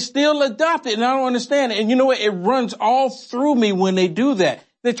they still adopt it, and I don't understand it. And you know what? It runs all through me when they do that.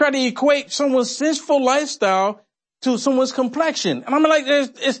 They try to equate someone's sinful lifestyle to someone's complexion. And I'm like,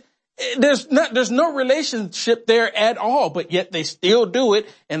 there's no relationship there at all, but yet they still do it.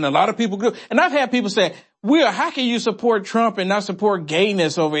 And a lot of people do. And I've had people say, how can you support Trump and not support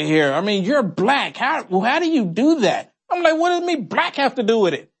gayness over here? You're black. How do you do that? I'm like, what does me black have to do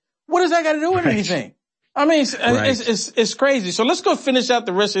with it? What does that got to do with anything? It's crazy. So let's go finish out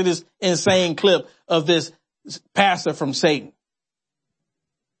the rest of this insane clip of this pastor from Satan.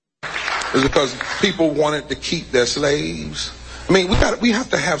 Is because people wanted to keep their slaves. We have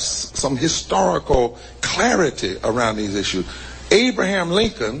to have some historical clarity around these issues. Abraham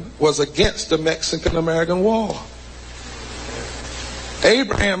Lincoln was against the Mexican-American War.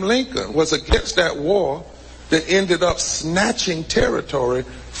 Abraham Lincoln was against that war that ended up snatching territory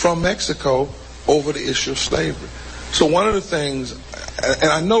from Mexico over the issue of slavery. So one of the things,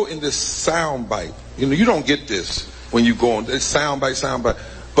 and I know in this soundbite, you don't get this when you go on this soundbite,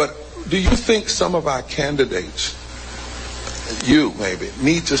 but do you think some of our candidates, you maybe,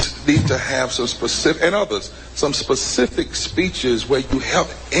 need to have some specific, and others, some specific speeches where you help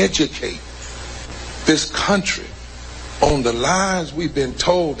educate this country on the lies we've been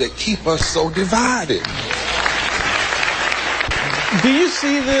told that keep us so divided? Do you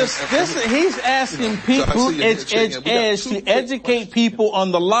see this? He's asking people to educate people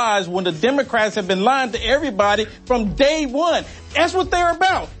on the lies when the Democrats have been lying to everybody from day one. That's what they're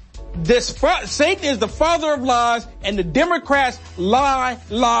about. Satan is the father of lies, and the Democrats lie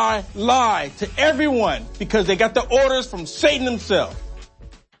to everyone because they got the orders from Satan himself.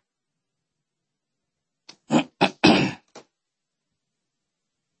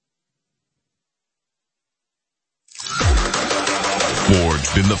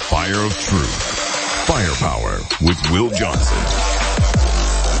 Forged in the fire of truth. Firepower with Will Johnson.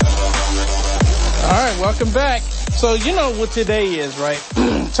 All right, welcome back. So you know what today is, right?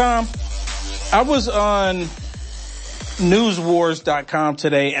 Tom, I was on newswars.com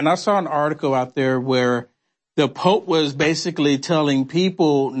today, and I saw an article out there where the Pope was basically telling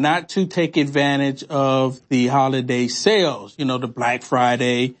people not to take advantage of the holiday sales, you know, the Black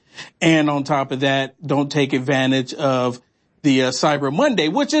Friday. And on top of that, don't take advantage of the Cyber Monday,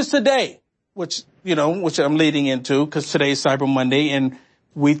 which is today, which I'm leading into because today's Cyber Monday. And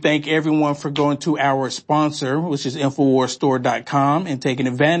we thank everyone for going to our sponsor, which is InfoWarsStore.com, and taking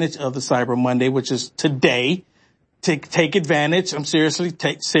advantage of the Cyber Monday, which is today. Take advantage. I'm seriously,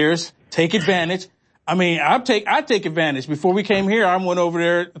 take advantage. I mean, I take advantage. Before we came here, I went over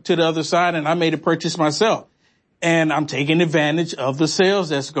there to the other side and I made a purchase myself. And I'm taking advantage of the sales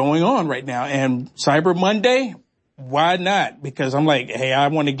that's going on right now. And Cyber Monday, why not? Because I'm like, hey, I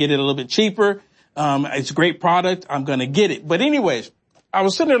want to get it a little bit cheaper. It's a great product. I'm going to get it. But anyways, I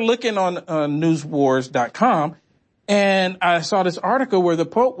was sitting there looking on newswars.com and I saw this article where the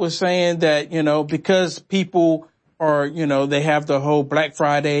Pope was saying that, you know, because people are, you know, they have the whole Black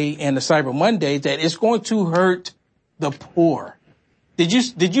Friday and the Cyber Monday, that it's going to hurt the poor.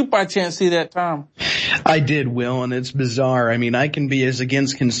 Did you by chance see that, Tom? I did, Will, and it's bizarre. I mean, I can be as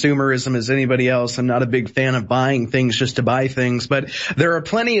against consumerism as anybody else. I'm not a big fan of buying things just to buy things, but there are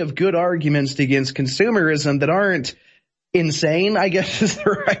plenty of good arguments against consumerism that aren't insane, I guess is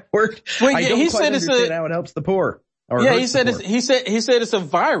the right word. Well, I don't quite understand how it helps the poor. Yeah, he said it's a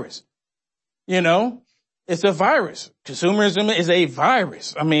virus. You know, it's a virus. Consumerism is a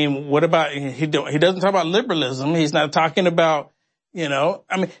virus. I mean, what about, he doesn't talk about liberalism. He's not talking about, you know,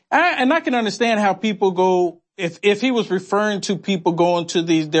 I mean, I can understand how people go, if he was referring to people going to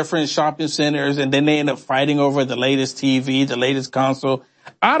these different shopping centers and then they end up fighting over the latest TV, the latest console.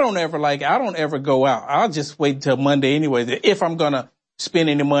 I don't ever go out. I'll just wait until Monday anyway. If I'm going to spend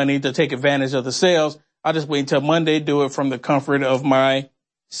any money to take advantage of the sales, I'll just wait until Monday, do it from the comfort of my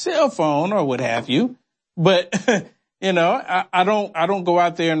cell phone or what have you. But, you know, I don't go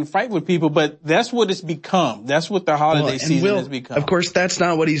out there and fight with people, but that's what it's become. That's what the holiday season has become. Of course, that's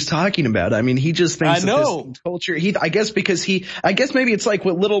not what he's talking about. I mean, he just thinks that this culture, I guess maybe it's like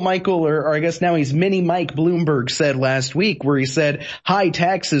what little Michael or I guess now he's mini Mike Bloomberg said last week, where he said high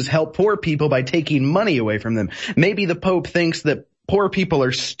taxes help poor people by taking money away from them. Maybe the Pope thinks that poor people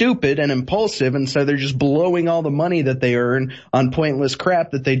are stupid and impulsive, and so they're just blowing all the money that they earn on pointless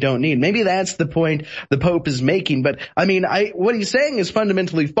crap that they don't need. Maybe that's the point the Pope is making. But I mean, what he's saying is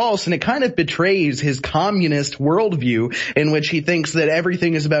fundamentally false, and it kind of betrays his communist worldview in which he thinks that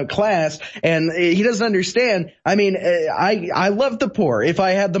everything is about class, and he doesn't understand. I mean, I love the poor. If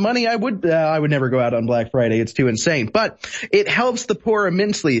I had the money, I would never go out on Black Friday. It's too insane. But it helps the poor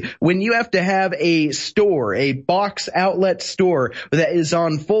immensely when you have to have a store, a box outlet store that is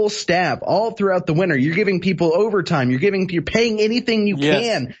on full staff all throughout the winter. You're giving people overtime. You're paying anything you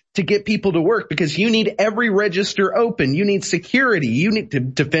can to get people to work because you need every register open. You need security. You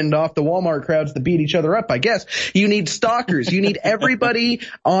need to fend off the Walmart crowds that beat each other up, I guess. You need stalkers. You need everybody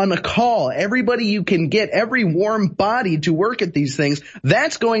on a call. Everybody you can get, every warm body to work at these things.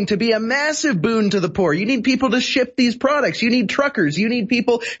 That's going to be a massive boon to the poor. You need people to ship these products. You need truckers. You need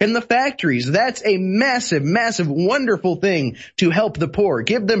people in the factories. That's a massive, massive, wonderful thing to help the poor.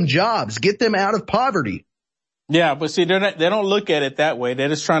 Give them jobs. Get them out of poverty. Yeah, but see, they don't look at it that way. They're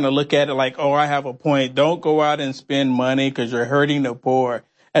just trying to look at it like, oh, I have a point. Don't go out and spend money because you're hurting the poor.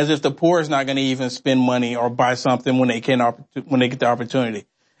 As if the poor is not going to even spend money or buy something when they get the opportunity.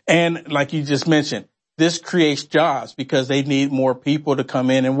 And like you just mentioned, this creates jobs because they need more people to come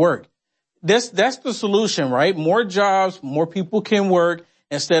in and work. That's the solution, right? More jobs, more people can work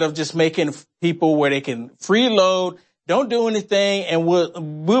instead of just making people where they can freeload. Don't do anything, and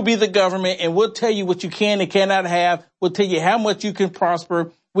we'll be the government, and we'll tell you what you can and cannot have. We'll tell you how much you can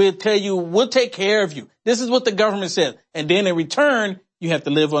prosper. We'll tell you, we'll take care of you. This is what the government says. And then in return, you have to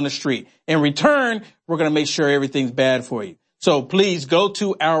live on the street. In return, we're going to make sure everything's bad for you. So please go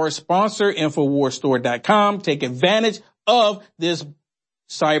to our sponsor, InfoWarsStore.com. Take advantage of this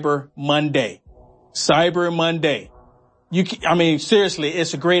Cyber Monday. Cyber Monday. Seriously,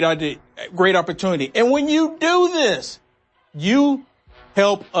 it's a great idea, great opportunity. And when you do this, you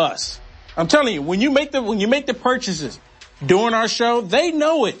help us. I'm telling you, when you make the purchases during our show, they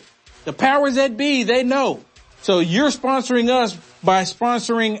know it. The powers that be, they know. So you're sponsoring us by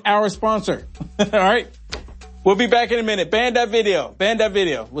sponsoring our sponsor. All right. We'll be back in a minute. Ban that video.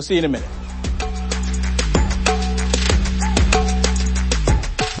 We'll see you in a minute.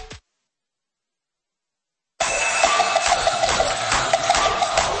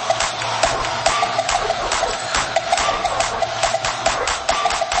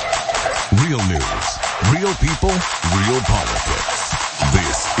 Real news, real people, real politics.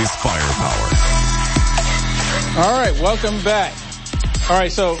 This is Firepower. All right, welcome back. All right,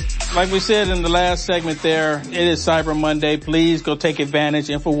 so like we said in the last segment there, it is Cyber Monday. Please go take advantage,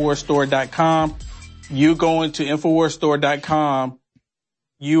 InfoWarsStore.com. You go into InfoWarsStore.com,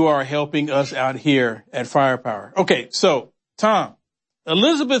 you are helping us out here at Firepower. Okay, so Tom,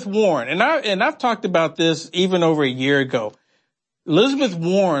 Elizabeth Warren, and I've talked about this even over a year ago. Elizabeth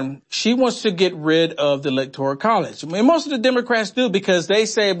Warren, she wants to get rid of the Electoral College. I mean, most of the Democrats do because they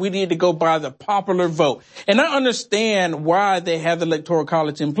say we need to go by the popular vote. And I understand why they have the Electoral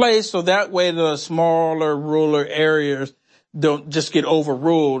College in place, so that way the smaller rural areas don't just get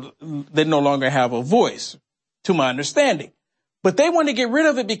overruled. They no longer have a voice, to my understanding. But they want to get rid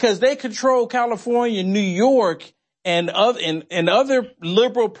of it because they control California, New York, and other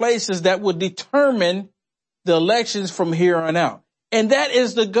liberal places that would determine the elections from here on out. And that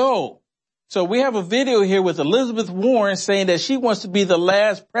is the goal. So we have a video here with Elizabeth Warren saying that she wants to be the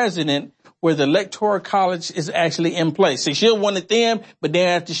last president where the Electoral College is actually in place. So she'll want it then, but then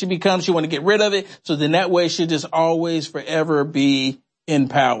after she becomes, she want to get rid of it. So then that way she'll just always forever be in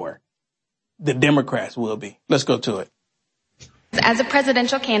power. The Democrats will be. Let's go to it. As a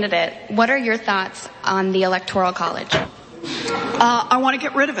presidential candidate, what are your thoughts on the Electoral College? I want to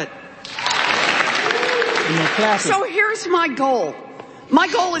get rid of it. So here's my goal. My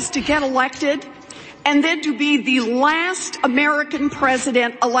goal is to get elected and then to be the last American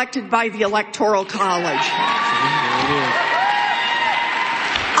president elected by the Electoral College.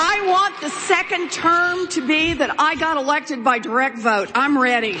 I want the second term to be that I got elected by direct vote. I'm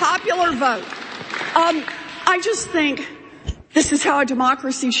ready. Popular vote. I just think this is how a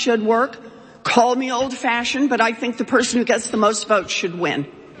democracy should work. Call me old-fashioned, but I think the person who gets the most votes should win.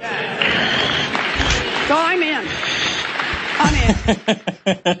 So I'm in.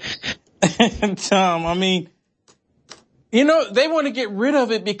 Tom, I mean, you know, they want to get rid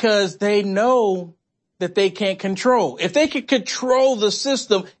of it because they know that they can't control. If they could control the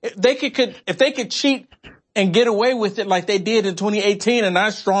system, if they could cheat and get away with it like they did in 2018, and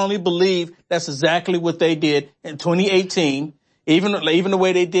I strongly believe that's exactly what they did in 2018, even the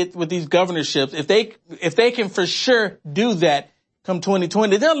way they did with these governorships. If they can for sure do that come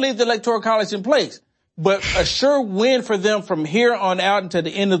 2020, they'll leave the Electoral College in place. But a sure win for them from here on out until the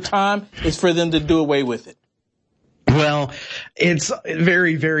end of time is for them to do away with it. Well, it's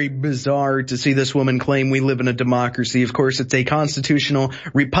very, very bizarre to see this woman claim we live in a democracy. Of course, it's a constitutional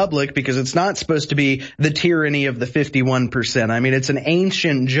republic because it's not supposed to be the tyranny of the 51%. I mean, it's an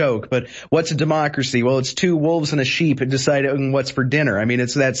ancient joke, but what's a democracy? Well, it's two wolves and a sheep deciding what's for dinner. I mean,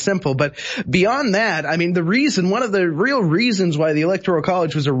 it's that simple. But beyond that, I mean, one of the real reasons why the Electoral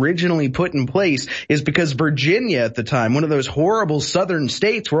College was originally put in place is because Virginia at the time, one of those horrible southern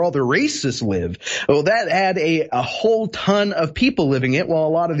states where all the racists live, well, that had a whole ton of people living it while a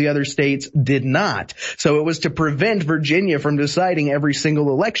lot of the other states did not. So it was to prevent Virginia from deciding every single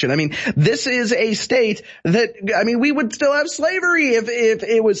election. I mean, this is a state that, I mean, we would still have slavery if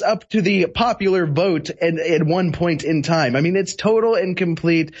it was up to the popular vote at one point in time. I mean, it's total and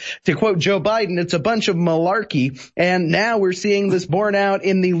complete. To quote Joe Biden, it's a bunch of malarkey. And now we're seeing this borne out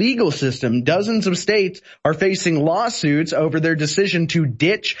in the legal system. Dozens of states are facing lawsuits over their decision to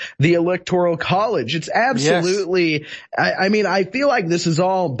ditch the Electoral College. It's absolutely, yes. I mean, I feel like this is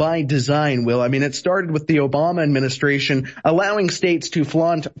all by design, Will. I mean, it started with the Obama administration allowing states to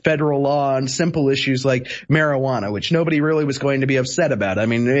flaunt federal law on simple issues like marijuana, which nobody really was going to be upset about. I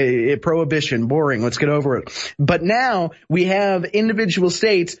mean, prohibition, boring, let's get over it. But now we have individual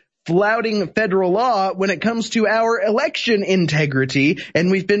states flouting federal law when it comes to our election integrity, and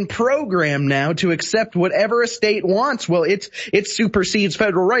we've been programmed now to accept whatever a state wants. Well, it supersedes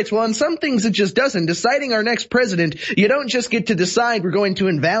federal rights. Well, on some things it just doesn't. Deciding our next president, you don't just get to decide we're going to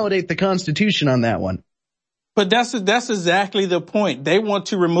invalidate the Constitution on that one. But that's exactly the point. They want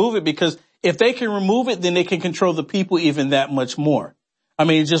to remove it because if they can remove it, then they can control the people even that much more. I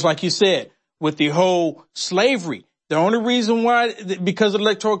mean, just like you said, with the whole slavery, the only reason why, because of the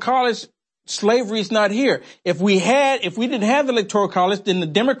Electoral College, slavery is not here. If we didn't have the Electoral College, then the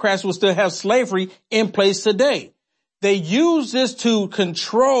Democrats would still have slavery in place today. They use this to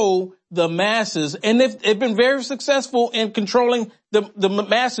control the masses, and they've been very successful in controlling the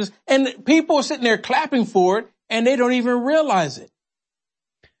masses, and people are sitting there clapping for it, and they don't even realize it.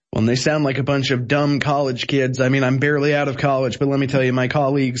 Well, and they sound like a bunch of dumb college kids. I mean, I'm barely out of college, but let me tell you, my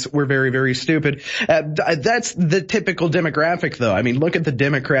colleagues were very, very stupid. That's the typical demographic, though. I mean, look at the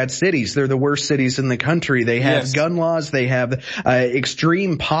Democrat cities. They're the worst cities in the country. They have gun laws. They have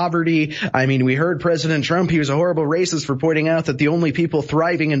extreme poverty. I mean, we heard President Trump, he was a horrible racist for pointing out that the only people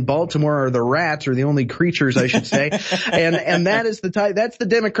thriving in Baltimore are the rats, or the only creatures, I should say. and that is that's the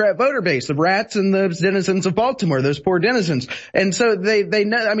Democrat voter base, the rats and the denizens of Baltimore, those poor denizens. And so they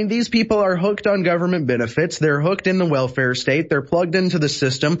know, I mean, these people are hooked on government benefits. They're hooked in the welfare state. They're plugged into the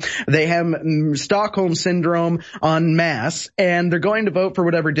system. They have Stockholm syndrome en masse, and they're going to vote for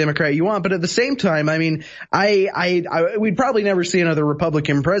whatever Democrat you want. But at the same time, I mean, we'd probably never see another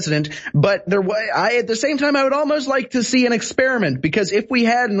Republican president, but at the same time, I would almost like to see an experiment, because if we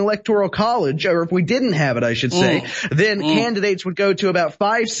had an electoral college, or if we didn't have it, I should say, then candidates would go to about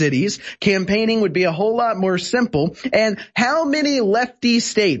 5 cities. Campaigning would be a whole lot more simple. And how many lefty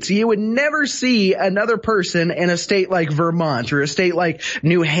states? You would never see another person in a state like Vermont or a state like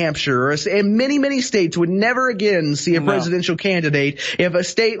New Hampshire, and many, many states would never again see a presidential candidate if a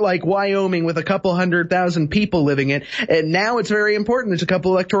state like Wyoming with a couple 100,000 people living in it. And now it's very important. There's a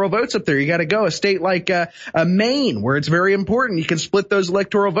couple electoral votes up there. You got to go. A state like Maine, where it's very important. You can split those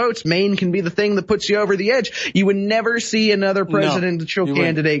electoral votes. Maine can be the thing that puts you over the edge. You would never see another presidential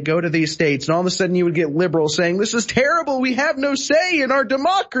candidate go to these states, and all of a sudden you would get liberals saying, this is terrible. We have no say in our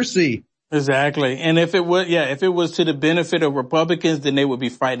democracy. Exactly. And if it was to the benefit of Republicans, then they would be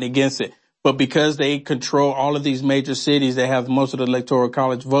fighting against it. But because they control all of these major cities, they have most of the electoral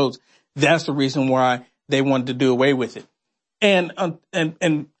college votes. That's the reason why they wanted to do away with it. And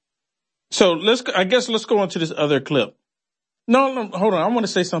so let's go on to this other clip. No, hold on. I want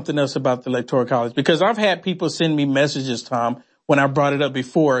to say something else about the electoral college, because I've had people send me messages, Tom, when I brought it up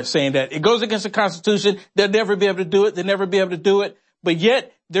before, saying that it goes against the Constitution. They'll never be able to do it. They'll never be able to do it. But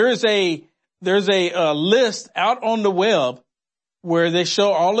yet there's a list out on the web where they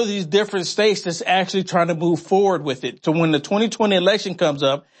show all of these different states that's actually trying to move forward with it. So when the 2020 election comes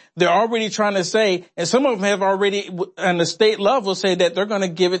up, they're already trying to say, and some of them have already on the state level say that they're going to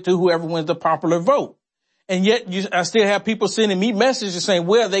give it to whoever wins the popular vote. And yet I still have people sending me messages saying,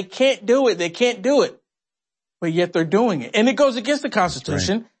 well, they can't do it. They can't do it. But yet they're doing it. And it goes against the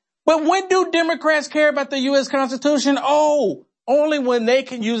Constitution. Right. But when do Democrats care about the U.S. Constitution? Only when they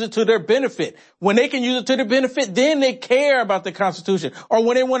can use it to their benefit. When they can use it to their benefit, then they care about the Constitution. Or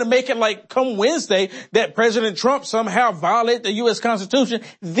when they want to make it like come Wednesday that President Trump somehow violated the U.S. Constitution,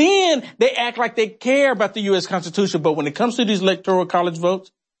 then they act like they care about the U.S. Constitution. But when it comes to these electoral college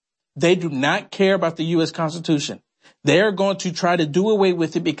votes, they do not care about the U.S. Constitution. They are going to try to do away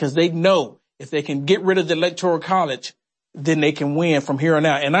with it because they know if they can get rid of the electoral college, then they can win from here on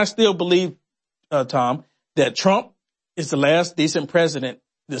out. And I still believe, Tom, that Trump is the last decent president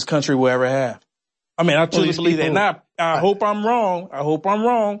this country will ever have. I mean, I truly believe that. Now, I hope I'm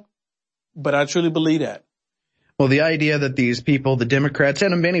wrong, but I truly believe that. Well, the idea that these people, the Democrats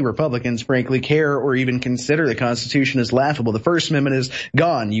and many Republicans, frankly, care or even consider the Constitution is laughable. The First Amendment is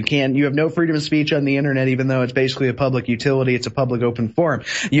gone. You have no freedom of speech on the internet, even though it's basically a public utility. It's a public open forum.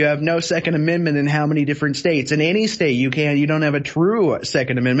 You have no Second Amendment in how many different states? In any state, you don't have a true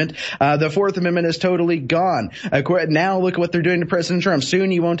Second Amendment. The Fourth Amendment is totally gone. Now look at what they're doing to President Trump.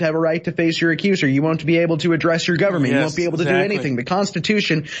 Soon you won't have a right to face your accuser. You won't be able to address your government. You won't be able to do anything. The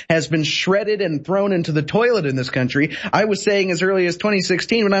Constitution has been shredded and thrown into the toilet in this country. I was saying as early as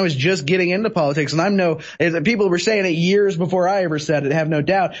 2016 when I was just getting into politics, and people were saying it years before I ever said it, have no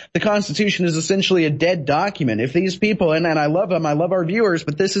doubt, the Constitution is essentially a dead document. If these people, and I love them, I love our viewers,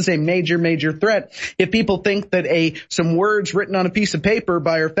 but this is a major, major threat. If people think that some words written on a piece of paper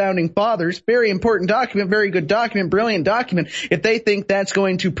by our founding fathers, very important document, very good document, brilliant document, if they think that's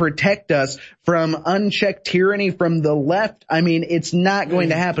going to protect us from unchecked tyranny from the left, I mean, it's not going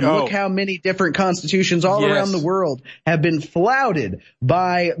to happen. Look how many different constitutions all around the world have been flouted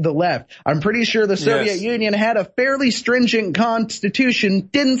by the left. I'm pretty sure the Soviet Union had a fairly stringent constitution,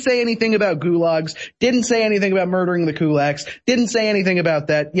 didn't say anything about gulags, didn't say anything about murdering the kulaks, didn't say anything about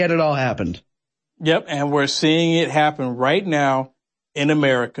that, yet it all happened. Yep, and we're seeing it happen right now in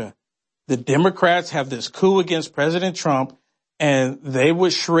America. The Democrats have this coup against President Trump, and they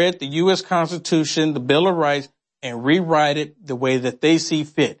would shred the U.S. Constitution, the Bill of Rights, and rewrite it the way that they see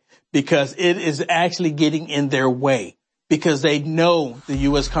fit, because it is actually getting in their way, because they know the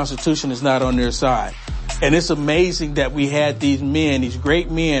U.S. Constitution is not on their side. And it's amazing that we had these men, these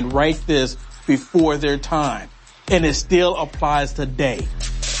great men, write this before their time, and it still applies today.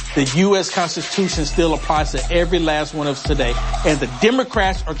 The U.S. Constitution still applies to every last one of us today, and the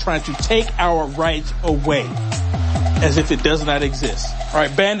Democrats are trying to take our rights away. as if it does not exist. All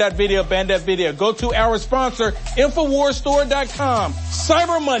right, ban that video, ban that video. Go to our sponsor, InfoWarsStore.com.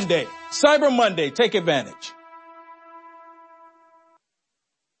 Cyber Monday, take advantage.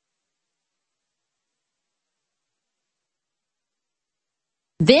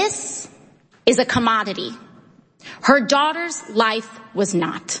 This is a commodity. Her daughter's life was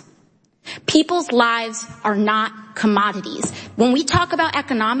not. People's lives are not commodities. When we talk about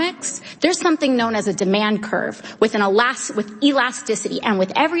economics, there's something known as a demand curve with elasticity. And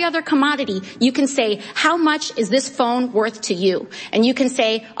with every other commodity, you can say, how much is this phone worth to you? And you can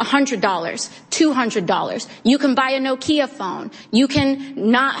say $100, $200. You can buy a Nokia phone. You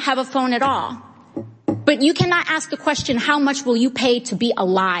can not have a phone at all. But you cannot ask the question, how much will you pay to be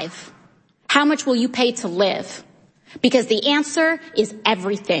alive? How much will you pay to live? Because the answer is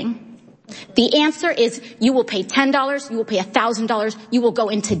everything. The answer is you will pay $10, you will pay $1,000, you will go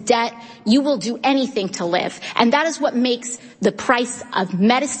into debt, you will do anything to live. And that is what makes the price of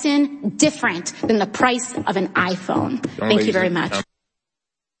medicine different than the price of an iPhone. Thank you very much.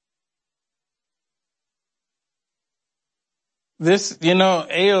 This,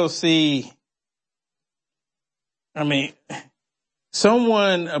 AOC, a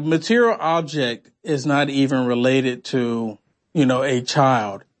material object is not even related to, a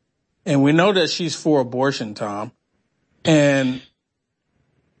child. And we know that she's for abortion, Tom. And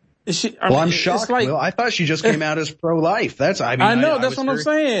I'm shocked. Will. I thought she just came out as pro-life. I know. That's what I'm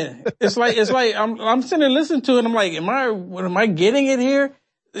saying. It's like I'm sitting there listening to it. And I'm like, am I getting it here?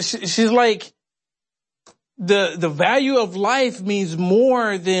 She's like, the value of life means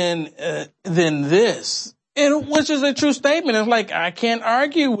more than this. And which is a true statement. It's like, I can't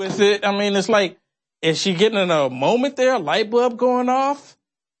argue with it. It's like, is she getting a moment there? A light bulb going off?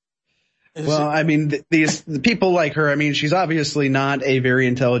 The people like her, she's obviously not a very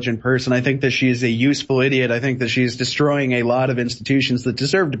intelligent person. I think that she is a useful idiot. I think that she's destroying a lot of institutions that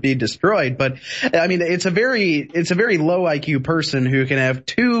deserve to be destroyed. But, it's a very low IQ person who can have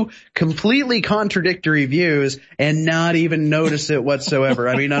two completely contradictory views and not even notice it whatsoever.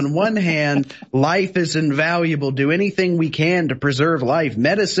 On one hand, life is invaluable. Do anything we can to preserve life.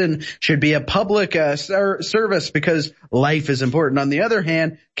 Medicine should be a public service because life is important. On the other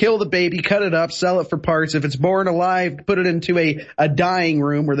hand, kill the baby, cut it up, sell it for parts. If it's born alive, put it into a dying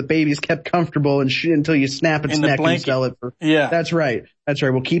room where the baby's kept comfortable until you snap its neck and sell it for. Yeah. That's right.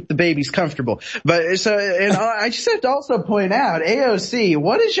 We'll keep the babies comfortable. But I just have to also point out, AOC,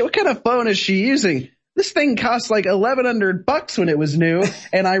 what kind of phone is she using? This thing cost like $1,100 when it was new,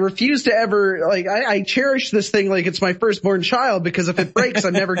 and I refuse to ever, I cherish this thing like it's my firstborn child, because if it breaks,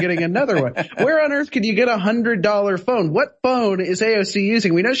 I'm never getting another one. Where on earth could you get a $100 phone? What phone is AOC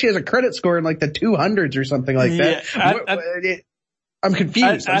using? We know she has a credit score in like the 200s or something like that. I'm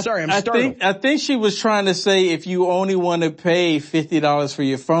confused. I'm sorry. I'm startled. I think she was trying to say if you only want to pay $50 for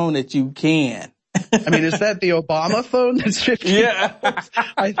your phone that you can. Is that the Obama phone that's $50? Yeah.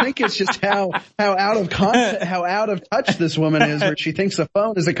 I think it's just how out of concept, how out of touch this woman is, where she thinks a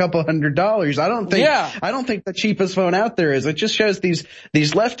phone is a couple $100. I don't think the cheapest phone out there is. It just shows these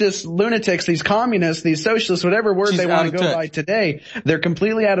leftist lunatics, these communists, these socialists, whatever word they want to go by today, they're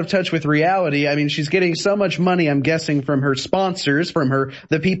completely out of touch with reality. She's getting so much money, I'm guessing, from her sponsors, from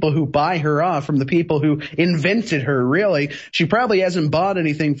the people who buy her off, from the people who invented her, really. She probably hasn't bought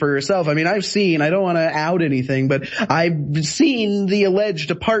anything for herself. I don't want to out anything, but I've seen the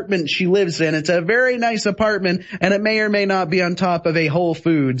alleged apartment she lives in. It's a very nice apartment, and it may or may not be on top of a Whole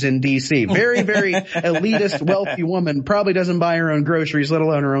Foods in D.C. Very, very elitist, wealthy woman. Probably doesn't buy her own groceries, let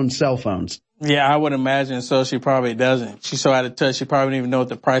alone her own cell phones. Yeah, I would imagine so. She probably doesn't. She's so out of touch, she probably don't even know what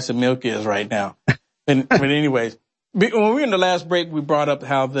the price of milk is right now. But anyways, when we were in the last break, we brought up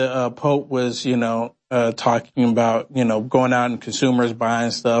how the Pope was, talking about, going out and consumers buying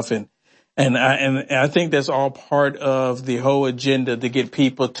stuff, and I think that's all part of the whole agenda to get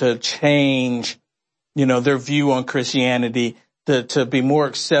people to change, their view on Christianity, to be more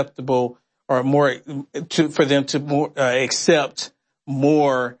acceptable, or for them to accept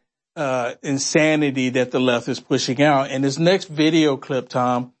more insanity that the left is pushing out. And this next video clip,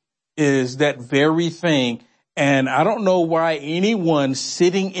 Tom, is that very thing. And I don't know why anyone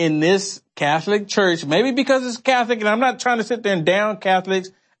sitting in this Catholic church, maybe because it's Catholic, and I'm not trying to sit there and down Catholics.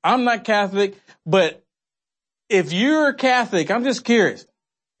 I'm not Catholic, but if you're Catholic, I'm just curious.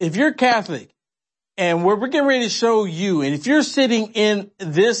 If you're Catholic, and we're getting ready to show you, and if you're sitting in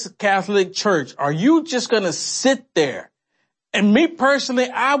this Catholic church, are you just going to sit there? And me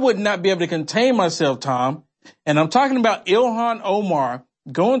personally, I would not be able to contain myself, Tom. And I'm talking about Ilhan Omar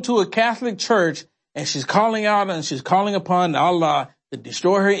going to a Catholic church, and she's calling out and she's calling upon Allah to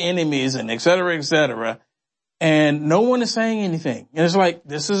destroy her enemies and et cetera, et cetera. And no one is saying anything. And it's like,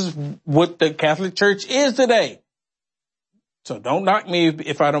 this is what the Catholic Church is today. So don't knock me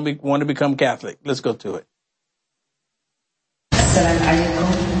if I don't want to become Catholic. Let's go to it. Assalamu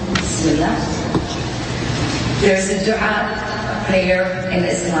alaikum. Bismillah. There's a dua, a prayer in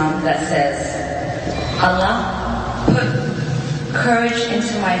Islam that says, Allah, put courage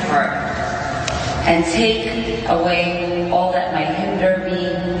into my heart and take away all that might hinder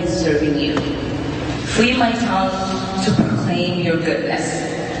me in serving you. Free my tongue to proclaim your goodness.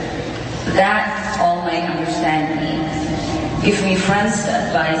 That all might understand me. Give me friends to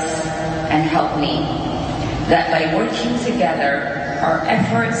advise and help me. That by working together, our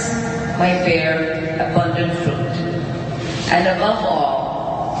efforts might bear abundant fruit. And above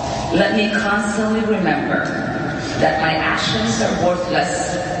all, let me constantly remember that my actions are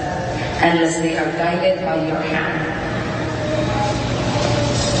worthless unless they are guided by your hand.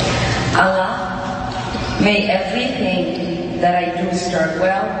 Allah, may everything that I do start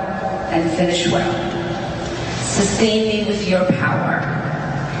well and finish well. Sustain me with your power,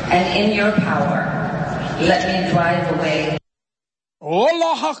 and in your power, let me drive away.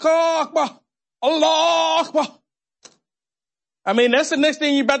 Allah Akbar! Allah Akbar! I mean, that's the next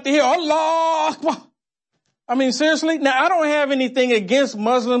thing you're about to hear. Allah Akbar! I mean, seriously? Now, I don't have anything against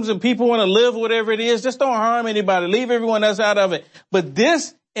Muslims and people want to live whatever it is. Just don't harm anybody. Leave everyone else out of it. But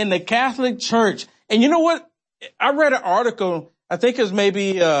this in the Catholic Church, and you know what? I read an article, I think it was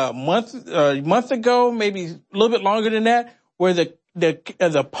maybe a month ago, maybe a little bit longer than that, where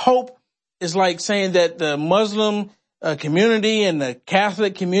the Pope is like saying that the Muslim community and the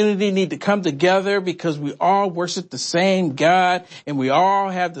Catholic community need to come together because we all worship the same God and we all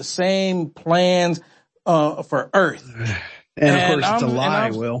have the same plans for Earth. And of course it's a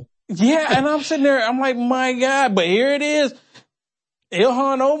lie, Will. Yeah, and I'm sitting there, I'm like, my God, but here it is.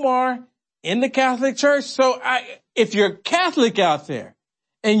 Ilhan Omar in the Catholic Church. So if you're Catholic out there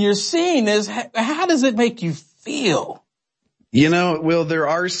and you're seeing this, how does it make you feel? You know, Will, there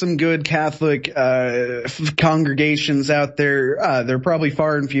are some good Catholic congregations out there. They're probably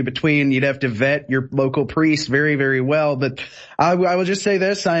far and few between. You'd have to vet your local priest very, very well. But I will just say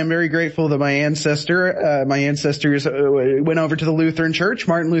this. I am very grateful that my ancestors went over to the Lutheran Church.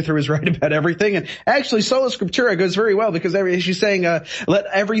 Martin Luther was right about everything. And actually, Sola Scriptura goes very well because she's saying, let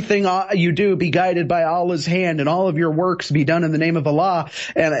everything you do be guided by Allah's hand and all of your works be done in the name of Allah.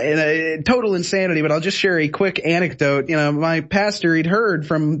 And total insanity. But I'll just share a quick anecdote. You know, my pastor, he'd heard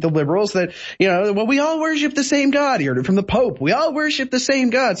from the liberals that, you know, well, we all worship the same God. He heard it from the Pope. We all worship the same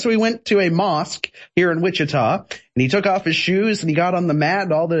God. So he went to a mosque here in Wichita and he took off his shoes and he got on the mat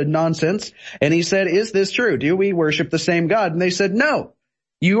and all the nonsense. And he said, is this true? Do we worship the same God? And they said, no.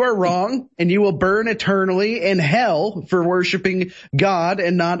 You are wrong, and you will burn eternally in hell for worshiping God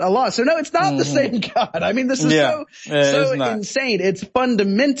and not Allah. So no, it's not the same God. I mean, this is so insane. It's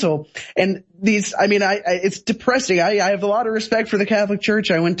fundamental. And it's depressing. I have a lot of respect for the Catholic Church.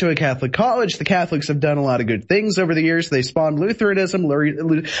 I went to a Catholic college. The Catholics have done a lot of good things over the years. They spawned Lutheranism.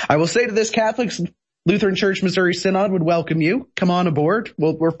 I will say to this, Catholics, Lutheran Church Missouri Synod would welcome you. Come on aboard.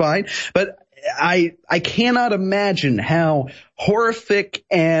 We're fine. But I cannot imagine how horrific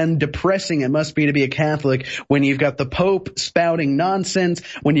and depressing it must be to be a Catholic when you've got the Pope spouting nonsense,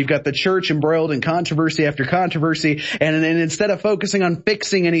 when you've got the church embroiled in controversy after controversy, and instead of focusing on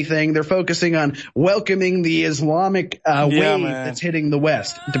fixing anything, they're focusing on welcoming the Islamic wave that's hitting the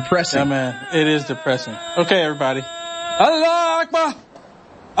West. Depressing. Yeah, man. It is depressing. Okay, everybody. Allah Akbar!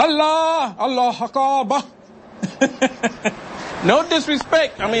 Allah Akbar! No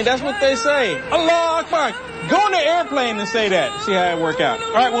disrespect. I mean, that's what they say. Allah Akbar. Go on the airplane and say that. See how it work out.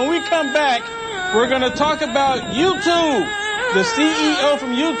 All right, when we come back, we're going to talk about YouTube. The CEO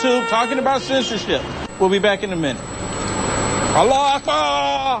from YouTube talking about censorship. We'll be back in a minute. Allah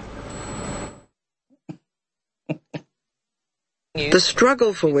Akbar. The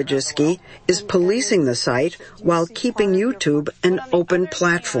struggle for Wojcicki is policing the site while keeping YouTube an open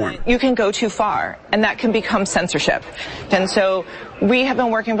platform. You can go too far, and that can become censorship. And so we have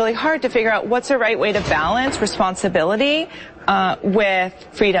been working really hard to figure out what's the right way to balance responsibility with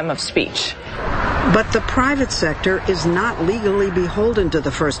freedom of speech. But the private sector is not legally beholden to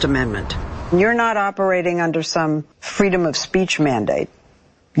the First Amendment. You're not operating under some freedom of speech mandate.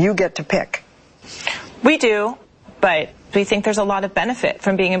 You get to pick. We do, but we think there's a lot of benefit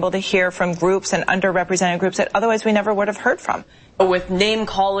from being able to hear from groups and underrepresented groups that otherwise we never would have heard from. With name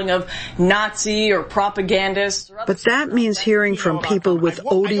calling of Nazi or propagandists. But that means hearing from people with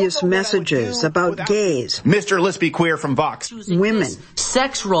odious messages about gays. Mr. Let's Be Queer from Vox. Women.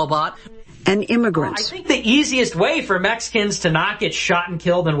 Sex robot. and immigrants. I think the easiest way for Mexicans to not get shot and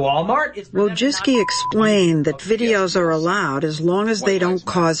killed in Walmart is... Wojcicki explained that videos are allowed as long as they don't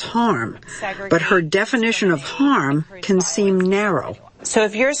cause harm, but her definition of harm can seem narrow. So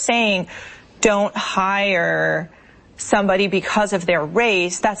if you're saying don't hire somebody because of their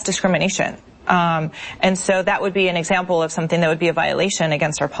race, that's discrimination. And so that would be an example of something that would be a violation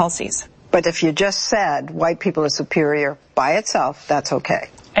against our policies. But if you just said white people are superior by itself, that's okay.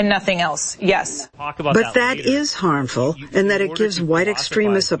 And nothing else, yes. But that is harmful, in that it gives white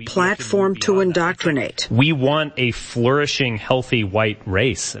extremists a platform to indoctrinate. We want a flourishing, healthy white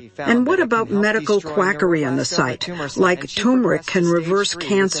race. And what about medical quackery on the site? Like turmeric can reverse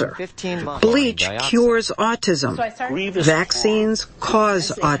cancer. Bleach cures autism. Vaccines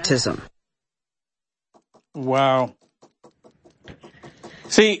cause autism. Wow.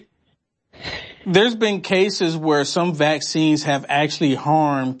 See, there's been cases where some vaccines have actually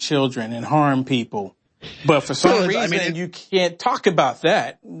harmed children and harmed people. But for some reason, you can't talk about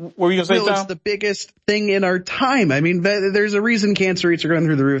that. What were you going to say, Tom? It's the biggest thing in our time. I mean, there's a reason cancer rates are going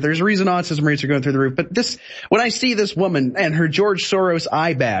through the roof. There's a reason autism rates are going through the roof. But when I see this woman and her George Soros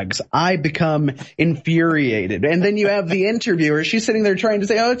eye bags, I become infuriated. And then you have the interviewer. She's sitting there trying to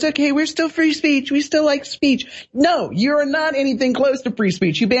say, oh, it's okay. We're still free speech. We still like speech. No, you're not anything close to free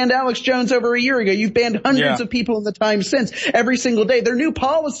speech. You banned Alex Jones over a year ago. You've banned hundreds of people in the time since every single day. Their new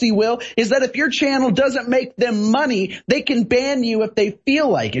policy, Will, is that if your channel doesn't make them money, they can ban you if they feel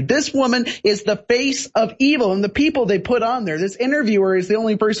like it. This woman is the face of evil, and the people they put on there, this interviewer is the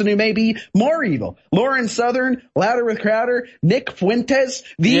only person who may be more evil. Lauren Southern, Louder with Crowder, Nick Fuentes,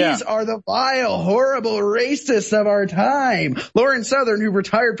 these are the vile, horrible racists of our time. Lauren Southern, who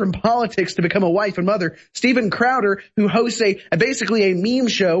retired from politics to become a wife and mother. Steven Crowder, who hosts basically a meme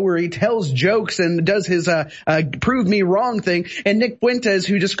show where he tells jokes and does his prove me wrong thing. And Nick Fuentes,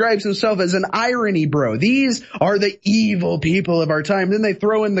 who describes himself as an irony bro. These are the evil people of our time. Then they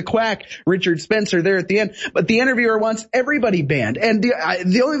throw in the quack, Richard Spencer, there at the end. But the interviewer wants everybody banned. And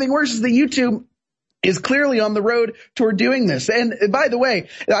the only thing worse is that YouTube is clearly on the road toward doing this. And by the way,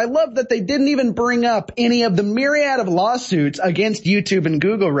 I love that they didn't even bring up any of the myriad of lawsuits against YouTube and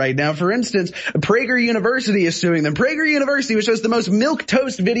Google right now. For instance, Prager University is suing them. Prager University, which has the most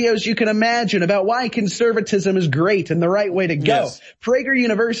milquetoast videos you can imagine about why conservatism is great and the right way to go. Yes. Prager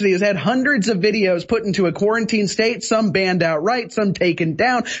University has had hundreds of videos put into a quarantine state, some banned outright, some taken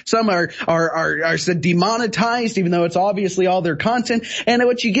down, some are demonetized, even though it's obviously all their content. And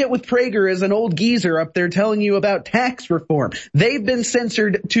what you get with Prager is an old geezer up there telling you about tax reform. They've been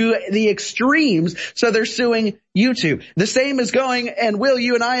censored to the extremes, so they're suing YouTube. The same is going, and Will,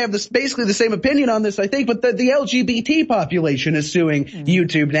 you and I have basically the same opinion on this, I think, but the LGBT population is suing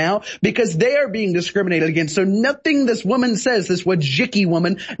YouTube now because they are being discriminated against. So nothing this woman says, this Wojcicki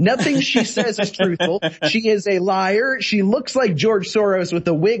woman, nothing she says is truthful. She is a liar. She looks like George Soros with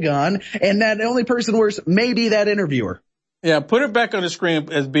a wig on, and that the only person worse may be that interviewer. Yeah, put it back on the screen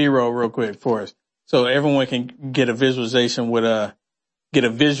as B-roll real quick for us, so everyone can get a visualization get a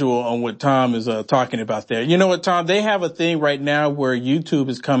visual on what Tom is talking about there. You know what, Tom? They have a thing right now where YouTube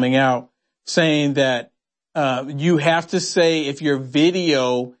is coming out saying that you have to say if your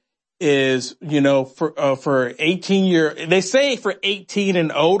video is, for 18 they say for 18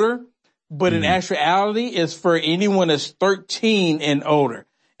 and older, but in actuality it's for anyone that's 13 and older.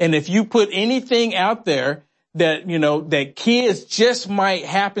 And if you put anything out there that, that kids just might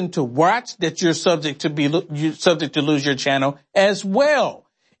happen to watch, that you're subject to lose your channel as well.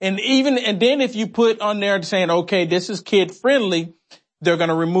 And then if you put on there saying, okay, this is kid friendly, they're going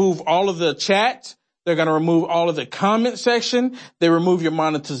to remove all of the chats. They're going to remove all of the comment section. They remove your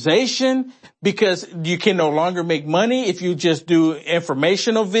monetization because you can no longer make money if you just do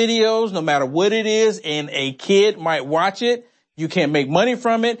informational videos, no matter what it is, and a kid might watch it. You can't make money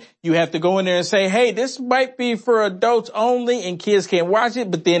from it. You have to go in there and say, hey, this might be for adults only and kids can't watch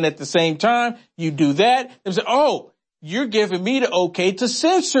it. But then at the same time, you do that and say, oh, you're giving me the okay to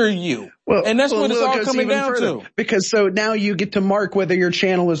censor you. Well, and that's what it's all coming down to. Because so now you get to mark whether your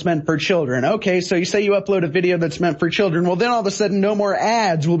channel is meant for children. Okay, so you say you upload a video that's meant for children. Well, then all of a sudden no more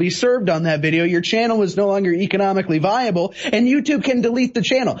ads will be served on that video. Your channel is no longer economically viable, and YouTube can delete the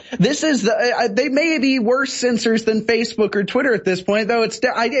channel. This is they may be worse censors than Facebook or Twitter at this point, though it's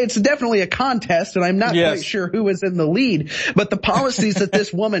definitely a contest, and I'm not quite sure who is in the lead. But the policies that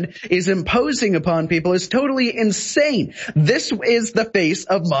this woman is imposing upon people is totally insane. This is the face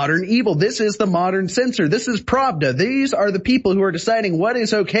of modern evil. people. This is the modern censor. This is Pravda. These are the people who are deciding what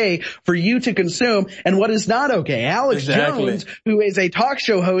is okay for you to consume and what is not okay. Alex Jones, who is a talk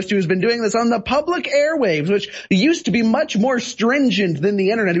show host who has been doing this on the public airwaves, which used to be much more stringent than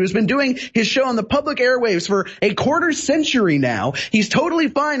the internet, who has been doing his show on the public airwaves for a quarter century now. He's totally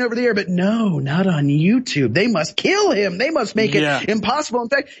fine over the air, but no, not on YouTube. They must kill him. They must make it impossible. In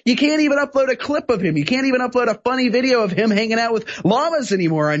fact, you can't even upload a clip of him. You can't even upload a funny video of him hanging out with llamas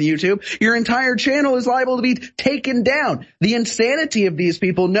anymore on YouTube. Your entire channel is liable to be taken down. The insanity of these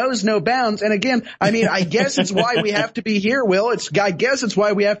people knows no bounds. And again, I mean, I guess it's why we have to be here, Will. I guess it's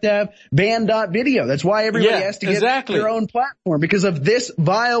why we have to have ban.video. That's why everybody has to get their own platform, because of this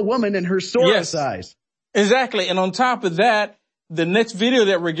vile woman and her Soros eyes. Exactly. And on top of that, the next video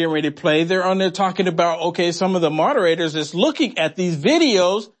that we're getting ready to play, they're on there talking about, okay, some of the moderators that's looking at these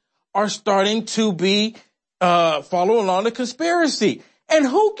videos are starting to be follow along the conspiracy. And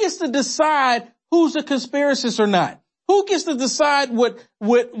who gets to decide who's a conspiracist or not? Who gets to decide what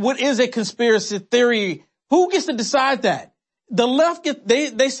is a conspiracy theory? Who gets to decide that? The left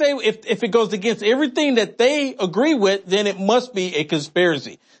they say if it goes against everything that they agree with, then it must be a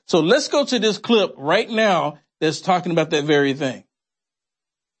conspiracy. So let's go to this clip right now that's talking about that very thing.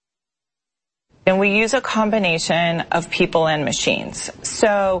 And we use a combination of people and machines.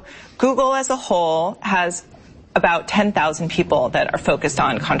 So Google as a whole has about 10,000 people that are focused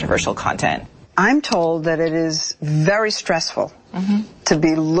on controversial content. I'm told that it is very stressful to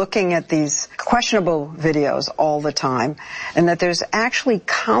be looking at these questionable videos all the time, and that there's actually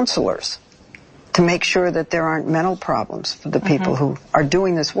counselors to make sure that there aren't mental problems for the people who are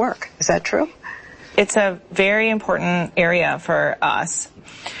doing this work. Is that true? It's a very important area for us.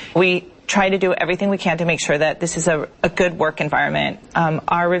 We try to do everything we can to make sure that this is a good work environment.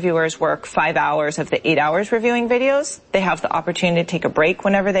 Our reviewers work 5 hours of the 8 hours reviewing videos. They have the opportunity to take a break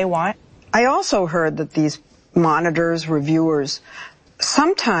whenever they want. I also heard that these monitors, reviewers,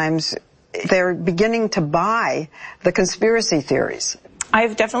 sometimes they're beginning to buy the conspiracy theories.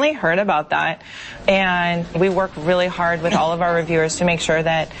 I've definitely heard about that, and we work really hard with all of our reviewers to make sure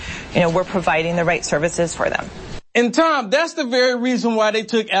that, we're providing the right services for them. And Tom, that's the very reason why they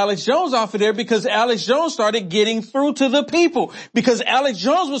took Alex Jones off of there, because Alex Jones started getting through to the people. Because Alex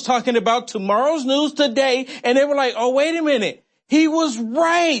Jones was talking about tomorrow's news today, and they were like, oh, wait a minute. He was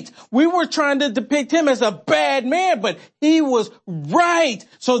right. We were trying to depict him as a bad man, but he was right.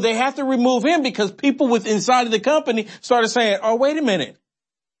 So they have to remove him because people inside of the company started saying, oh, wait a minute.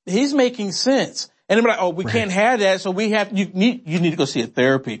 He's making sense. And they're like, oh, we can't have that. So you need to go see a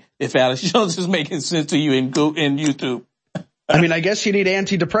therapy if Alex Jones is making sense to you in YouTube. I mean, I guess you need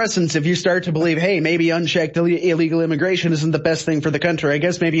antidepressants if you start to believe, hey, maybe unchecked illegal immigration isn't the best thing for the country. I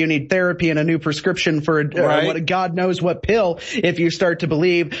guess maybe you need therapy and a new prescription for what God knows what pill if you start to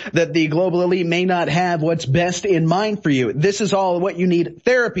believe that the global elite may not have what's best in mind for you. This is all what you need,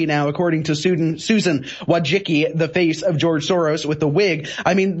 therapy now, according to Susan Wojcicki, the face of George Soros with the wig.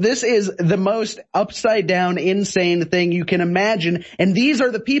 I mean, this is the most upside down, insane thing you can imagine. And these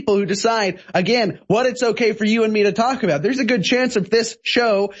are the people who decide, again, what it's okay for you and me to talk about. There's a good chance of this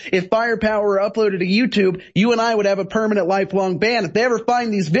show, if Firepower were uploaded to YouTube, you and I would have a permanent lifelong ban. If they ever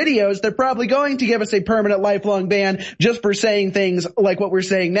find these videos, they're probably going to give us a permanent lifelong ban just for saying things like what we're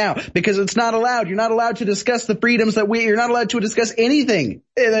saying now, because it's not allowed. You're not allowed to discuss the freedoms you're not allowed to discuss anything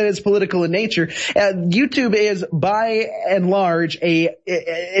that is political in nature. YouTube is by and large they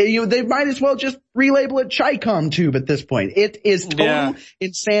might as well just relabel it Chi-Com Tube at this point. It is total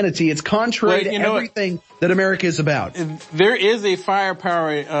insanity. It's contrary to everything that America is about. There is a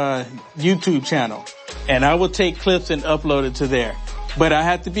Firepower YouTube channel, and I will take clips and upload it to there. But I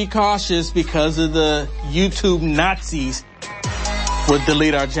have to be cautious because of the YouTube Nazis would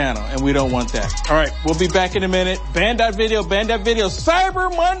delete our channel, and we don't want that. All right, we'll be back in a minute. Ban.video,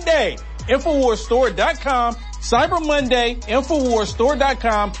 Cyber Monday, InfoWarsStore.com, Cyber Monday,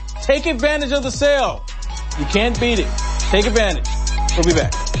 InfoWarsStore.com. Take advantage of the sale. You can't beat it. Take advantage. We'll be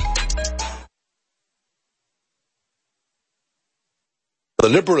back. The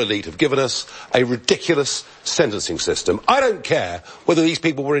liberal elite have given us a ridiculous sentencing system. I don't care whether these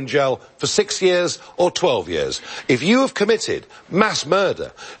people were in jail for 6 years or 12 years. If you have committed mass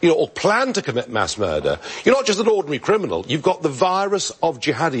murder, or plan to commit mass murder, you're not just an ordinary criminal. You've got the virus of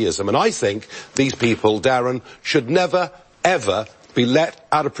jihadism. And I think these people, Darren, should never, ever be let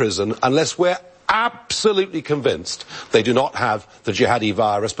out of prison unless we're absolutely convinced they do not have the jihadi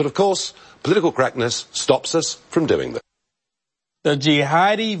virus. But of course, political correctness stops us from doing that. The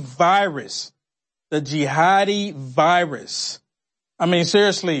jihadi virus. The jihadi virus. I mean,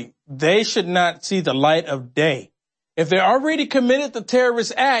 seriously, they should not see the light of day. If they already committed the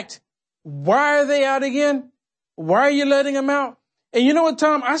terrorist act, Why are they out again? Why are you letting them out? And you know what,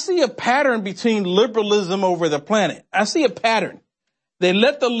 Tom? I see a pattern between liberalism over the planet. I see a pattern. They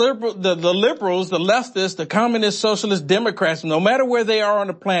let the liberals, the leftists, the communist, socialist, Democrats, no matter where they are on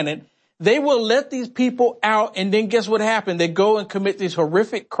the planet, they will let these people out, and then guess what happened? They go and commit these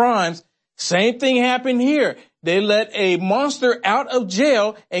horrific crimes. Same thing happened here. They let a monster out of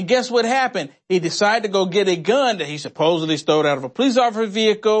jail, and guess what happened? He decided to go get a gun that he supposedly stole out of a police officer's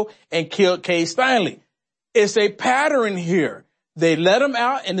vehicle and killed Kay Steinle. It's a pattern here. They let him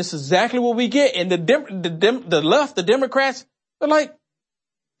out, and this is exactly what we get. And the left, the Democrats, they're like,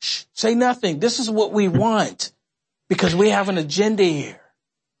 shh, say nothing. This is what we want because we have an agenda here.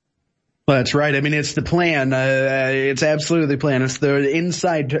 Well, that's right. I mean, it's the plan. It's absolutely the plan. It's the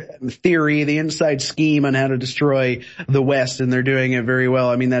inside theory, the inside scheme on how to destroy the West, and they're doing it very well.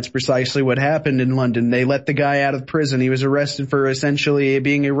 I mean, that's precisely what happened in London. They let the guy out of prison. He was arrested for essentially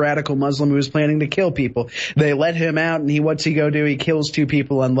being a radical Muslim who was planning to kill people. They let him out, and what's he go do? He kills 2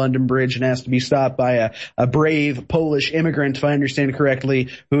 people on London Bridge and has to be stopped by a brave Polish immigrant, if I understand correctly,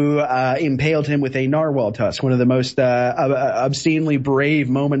 who impaled him with a narwhal tusk, one of the most obscenely brave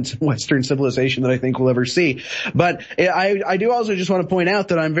moments in Western civilization that I think we'll ever see. But I do also just want to point out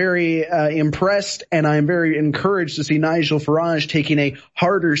that I'm very impressed and I'm very encouraged to see Nigel Farage taking a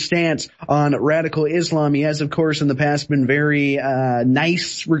harder stance on radical Islam. He has, of course, in the past been very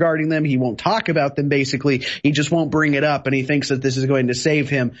nice regarding them. He won't talk about them, basically. He just won't bring it up, and he thinks that this is going to save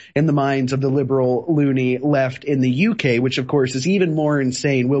him in the minds of the liberal loony left in the UK, which, of course, is even more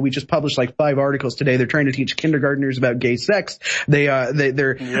insane. Will, we just published like 5 articles today. They're trying to teach kindergartners about gay sex.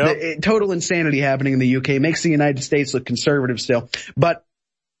 They're total insanity happening in the UK. Makes the United States look conservative still. But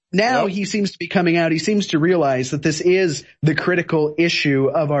now he seems to be coming out. He seems to realize that this is the critical issue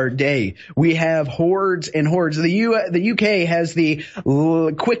of our day. We have hordes and hordes. The UK has the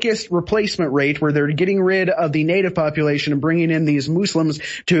quickest replacement rate, where they're getting rid of the native population and bringing in these Muslims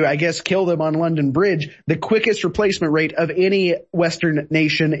to, I guess, kill them on London Bridge. The quickest replacement rate of any Western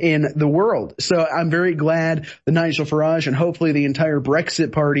nation in the world. So I'm very glad that Nigel Farage and hopefully the entire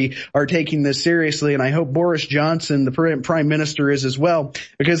Brexit party are taking this seriously. And I hope Boris Johnson, the Prime Minister, is as well,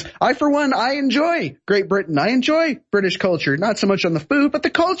 because for one, I enjoy Great Britain. I enjoy British culture, not so much on the food, but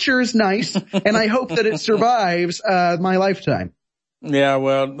the culture is nice, and I hope that it survives my lifetime. Yeah,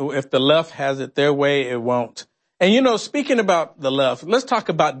 well, if the left has it their way, it won't. And, you know, speaking about the left, let's talk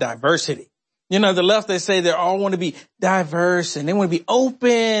about diversity. You know, the left, they say they all want to be diverse, and they want to be open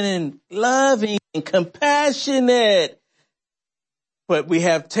and loving and compassionate. But we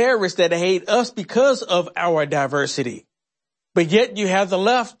have terrorists that hate us because of our diversity. But yet you have the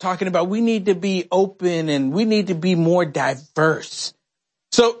left talking about we need to be open and we need to be more diverse.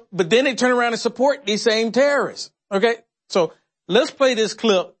 So, but then they turn around and support these same terrorists. Okay. So let's play this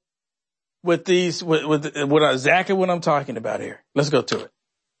clip with exactly what I'm talking about here. Let's go to it.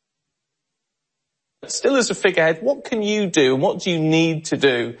 Still as a figurehead, what can you do and what do you need to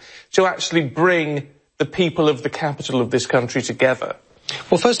do to actually bring the people of the capital of this country together?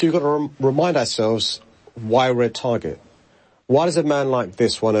 Well, firstly, we've got to remind ourselves why we're a target. Why does a man like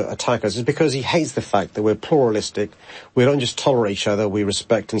this want to attack us? It's because he hates the fact that we're pluralistic. We don't just tolerate each other. We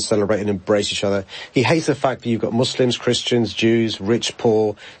respect and celebrate and embrace each other. He hates the fact that you've got Muslims, Christians, Jews, rich,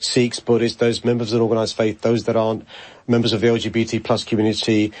 poor, Sikhs, Buddhists, those members of an organised faith, those that aren't members of the LGBT plus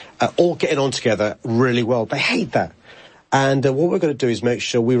community, all getting on together really well. They hate that. And what we're going to do is make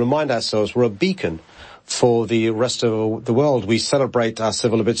sure we remind ourselves we're a beacon for the rest of the world. We celebrate our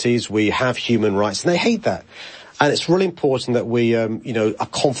civil liberties. We have human rights, and they hate that. And it's really important that we, are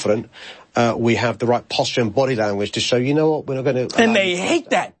confident. We have the right posture and body language to show, you know what, we're not going to. And they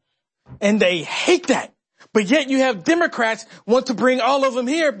hate that. And they hate that. But yet you have Democrats want to bring all of them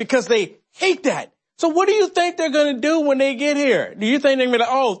here because they hate that. So what do you think they're going to do when they get here? Do you think they're going to be like,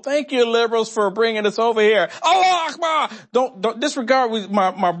 oh, thank you, liberals, for bringing us over here? Allah Akbar! Don't disregard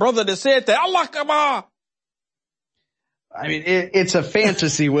my brother that said that. Allah Akbar! I mean, it's a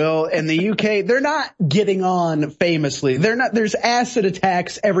fantasy, Will. In the UK, they're not getting on famously. There's acid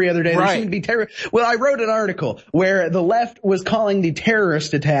attacks every other day. There seem to be Well, I wrote an article where the left was calling the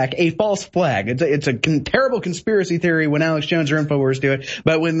terrorist attack a false flag. It's a terrible conspiracy theory when Alex Jones or InfoWars do it.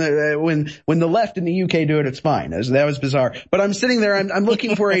 But when the left in the UK do it, it's fine. That was bizarre. But I'm sitting there, I'm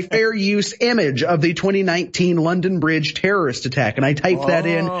looking for a fair use image of the 2019 London Bridge terrorist attack. And I typed that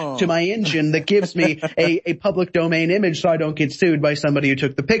in to my engine that gives me a public domain image, so I don't get sued by somebody who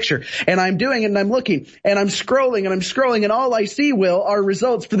took the picture. And I'm doing it, and I'm looking, and I'm scrolling, and all I see, Will, are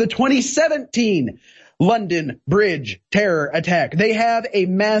results for the 2017 London Bridge terror attack. They have a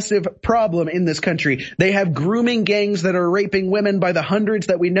massive problem in this country. They have grooming gangs that are raping women by the hundreds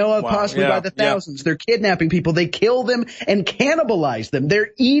that we know of, possibly by the thousands. They're kidnapping people. They kill them and cannibalize them. They're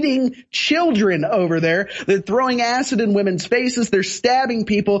eating children over there. They're throwing acid in women's faces. They're stabbing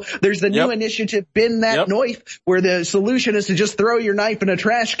people. There's the new initiative, Bin That Knife, where the solution is to just throw your knife in a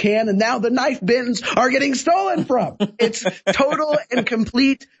trash can, and now the knife bins are getting stolen from. It's total and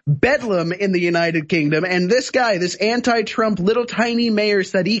complete bedlam in the United Kingdom. And this guy, this anti-Trump little tiny mayor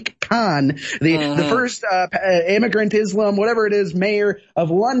Sadiq Khan, the first immigrant Islam, whatever it is, mayor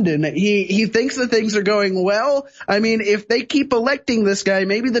of London, he thinks that things are going well. I mean, if they keep electing this guy,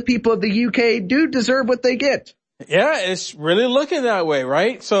 maybe the people of the UK do deserve what they get. Yeah, it's really looking that way,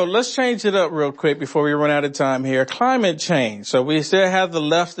 right? So let's change it up real quick before we run out of time here. Climate change. So we still have the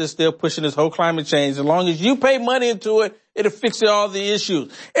left that's still pushing this whole climate change. As long as you pay money into it, it'll fix all the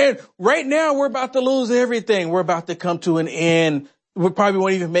issues. And right now we're about to lose everything. We're about to come to an end. We probably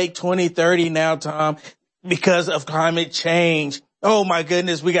won't even make 2030 now, Tom, because of climate change. Oh my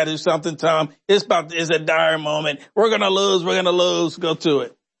goodness, we got to do something, Tom. It's a dire moment. We're going to lose. Go to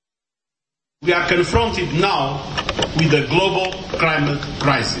it. We are confronted now with a global climate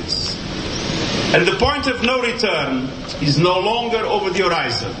crisis. And the point of no return is no longer over the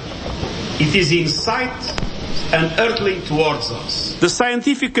horizon. It is in sight and hurtling towards us. The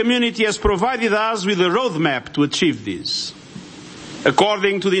scientific community has provided us with a roadmap to achieve this.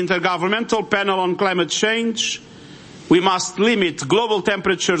 According to the Intergovernmental Panel on Climate Change, we must limit global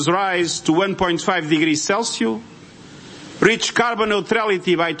temperatures rise to 1.5 degrees Celsius, reach carbon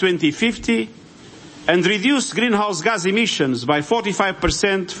neutrality by 2050, and reduce greenhouse gas emissions by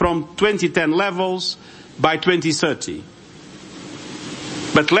 45% from 2010 levels by 2030.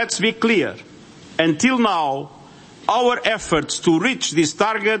 But let's be clear, until now, our efforts to reach these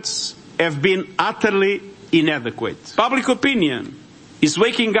targets have been utterly inadequate. Public opinion is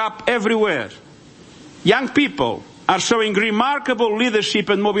waking up everywhere. Young people are showing remarkable leadership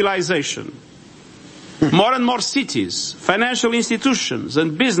and mobilization. More and more cities, financial institutions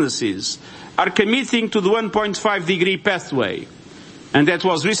and businesses are committing to the 1.5 degree pathway. And that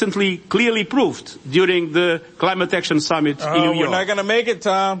was recently clearly proved during the Climate Action Summit in New York. We're not going to make it,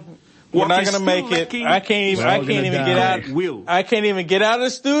 Tom. We're not going to make it. I can't even get out of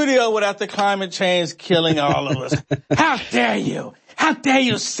the studio without the climate change killing all of us. How dare you? How dare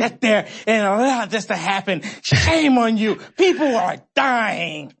you sit there and allow this to happen? Shame on you. People are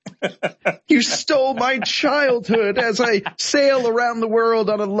dying. You stole my childhood as I sail around the world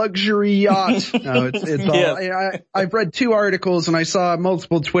on a luxury yacht. No, it's all, I've read 2 articles and I saw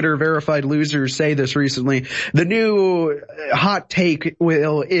multiple Twitter verified losers say this recently. The new hot take,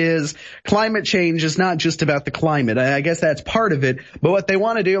 Will, is climate change is not just about the climate. I guess that's part of it. But what they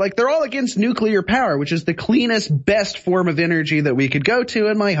want to do, like, they're all against nuclear power, which is the cleanest, best form of energy that we could go to,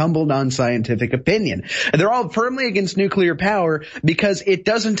 in my humble, non-scientific opinion. And they're all firmly against nuclear power because it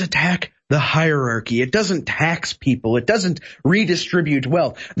doesn't attack the hierarchy. It doesn't tax people. It doesn't redistribute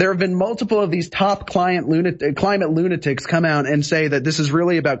wealth. There have been multiple of these top climate lunatics come out and say that this is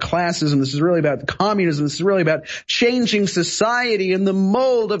really about classism. This is really about communism. This is really about changing society in the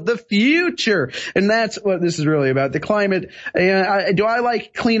mold of the future. And that's what this is really about. The climate. Do I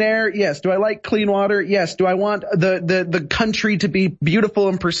like clean air? Yes. Do I like clean water? Yes. Do I want the country to be beautiful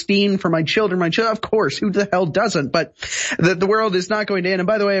and pristine for my children? Of course. Who the hell doesn't? But the world is not going to end. And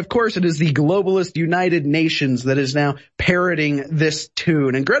by the way, of course, it is the globalist United Nations that is now parroting this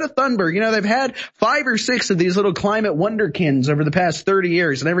tune. And Greta Thunberg, they've had 5 or 6 of these little climate wonderkins over the past 30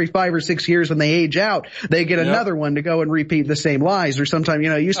 years. And every 5 or 6 years when they age out, they get another one to go and repeat the same lies. Or sometimes,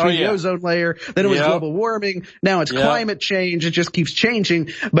 it used to be the ozone layer, then it was global warming, now it's climate change. It just keeps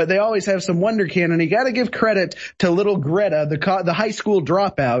changing. But they always have some wonderkin. And you got to give credit to little Greta, the high school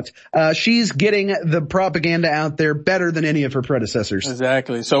dropout. She's getting the propaganda out there better than any of her predecessors.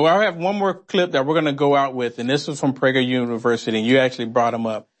 Exactly. So I have one more clip that we're going to go out with, and this was from Prager University, and you actually brought them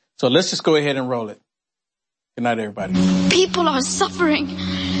up. So let's just go ahead and roll it. Good night, everybody. People are suffering.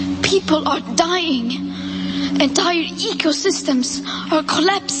 People are dying. Entire ecosystems are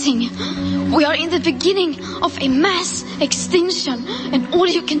collapsing. We are in the beginning of a mass extinction, and all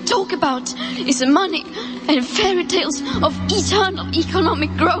you can talk about is money and fairy tales of eternal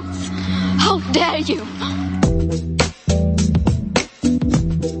economic growth. How dare you?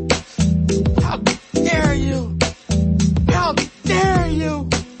 How dare you? How dare you?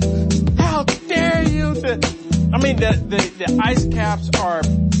 How dare you? The ice caps are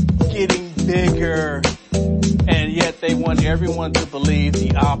getting bigger, and yet they want everyone to believe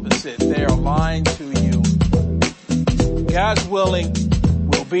the opposite. They are lying to you. God's willing,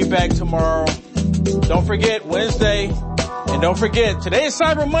 we'll be back tomorrow. Don't forget Wednesday. And don't forget, today is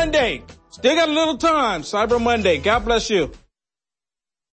Cyber Monday. Still got a little time. Cyber Monday. God bless you.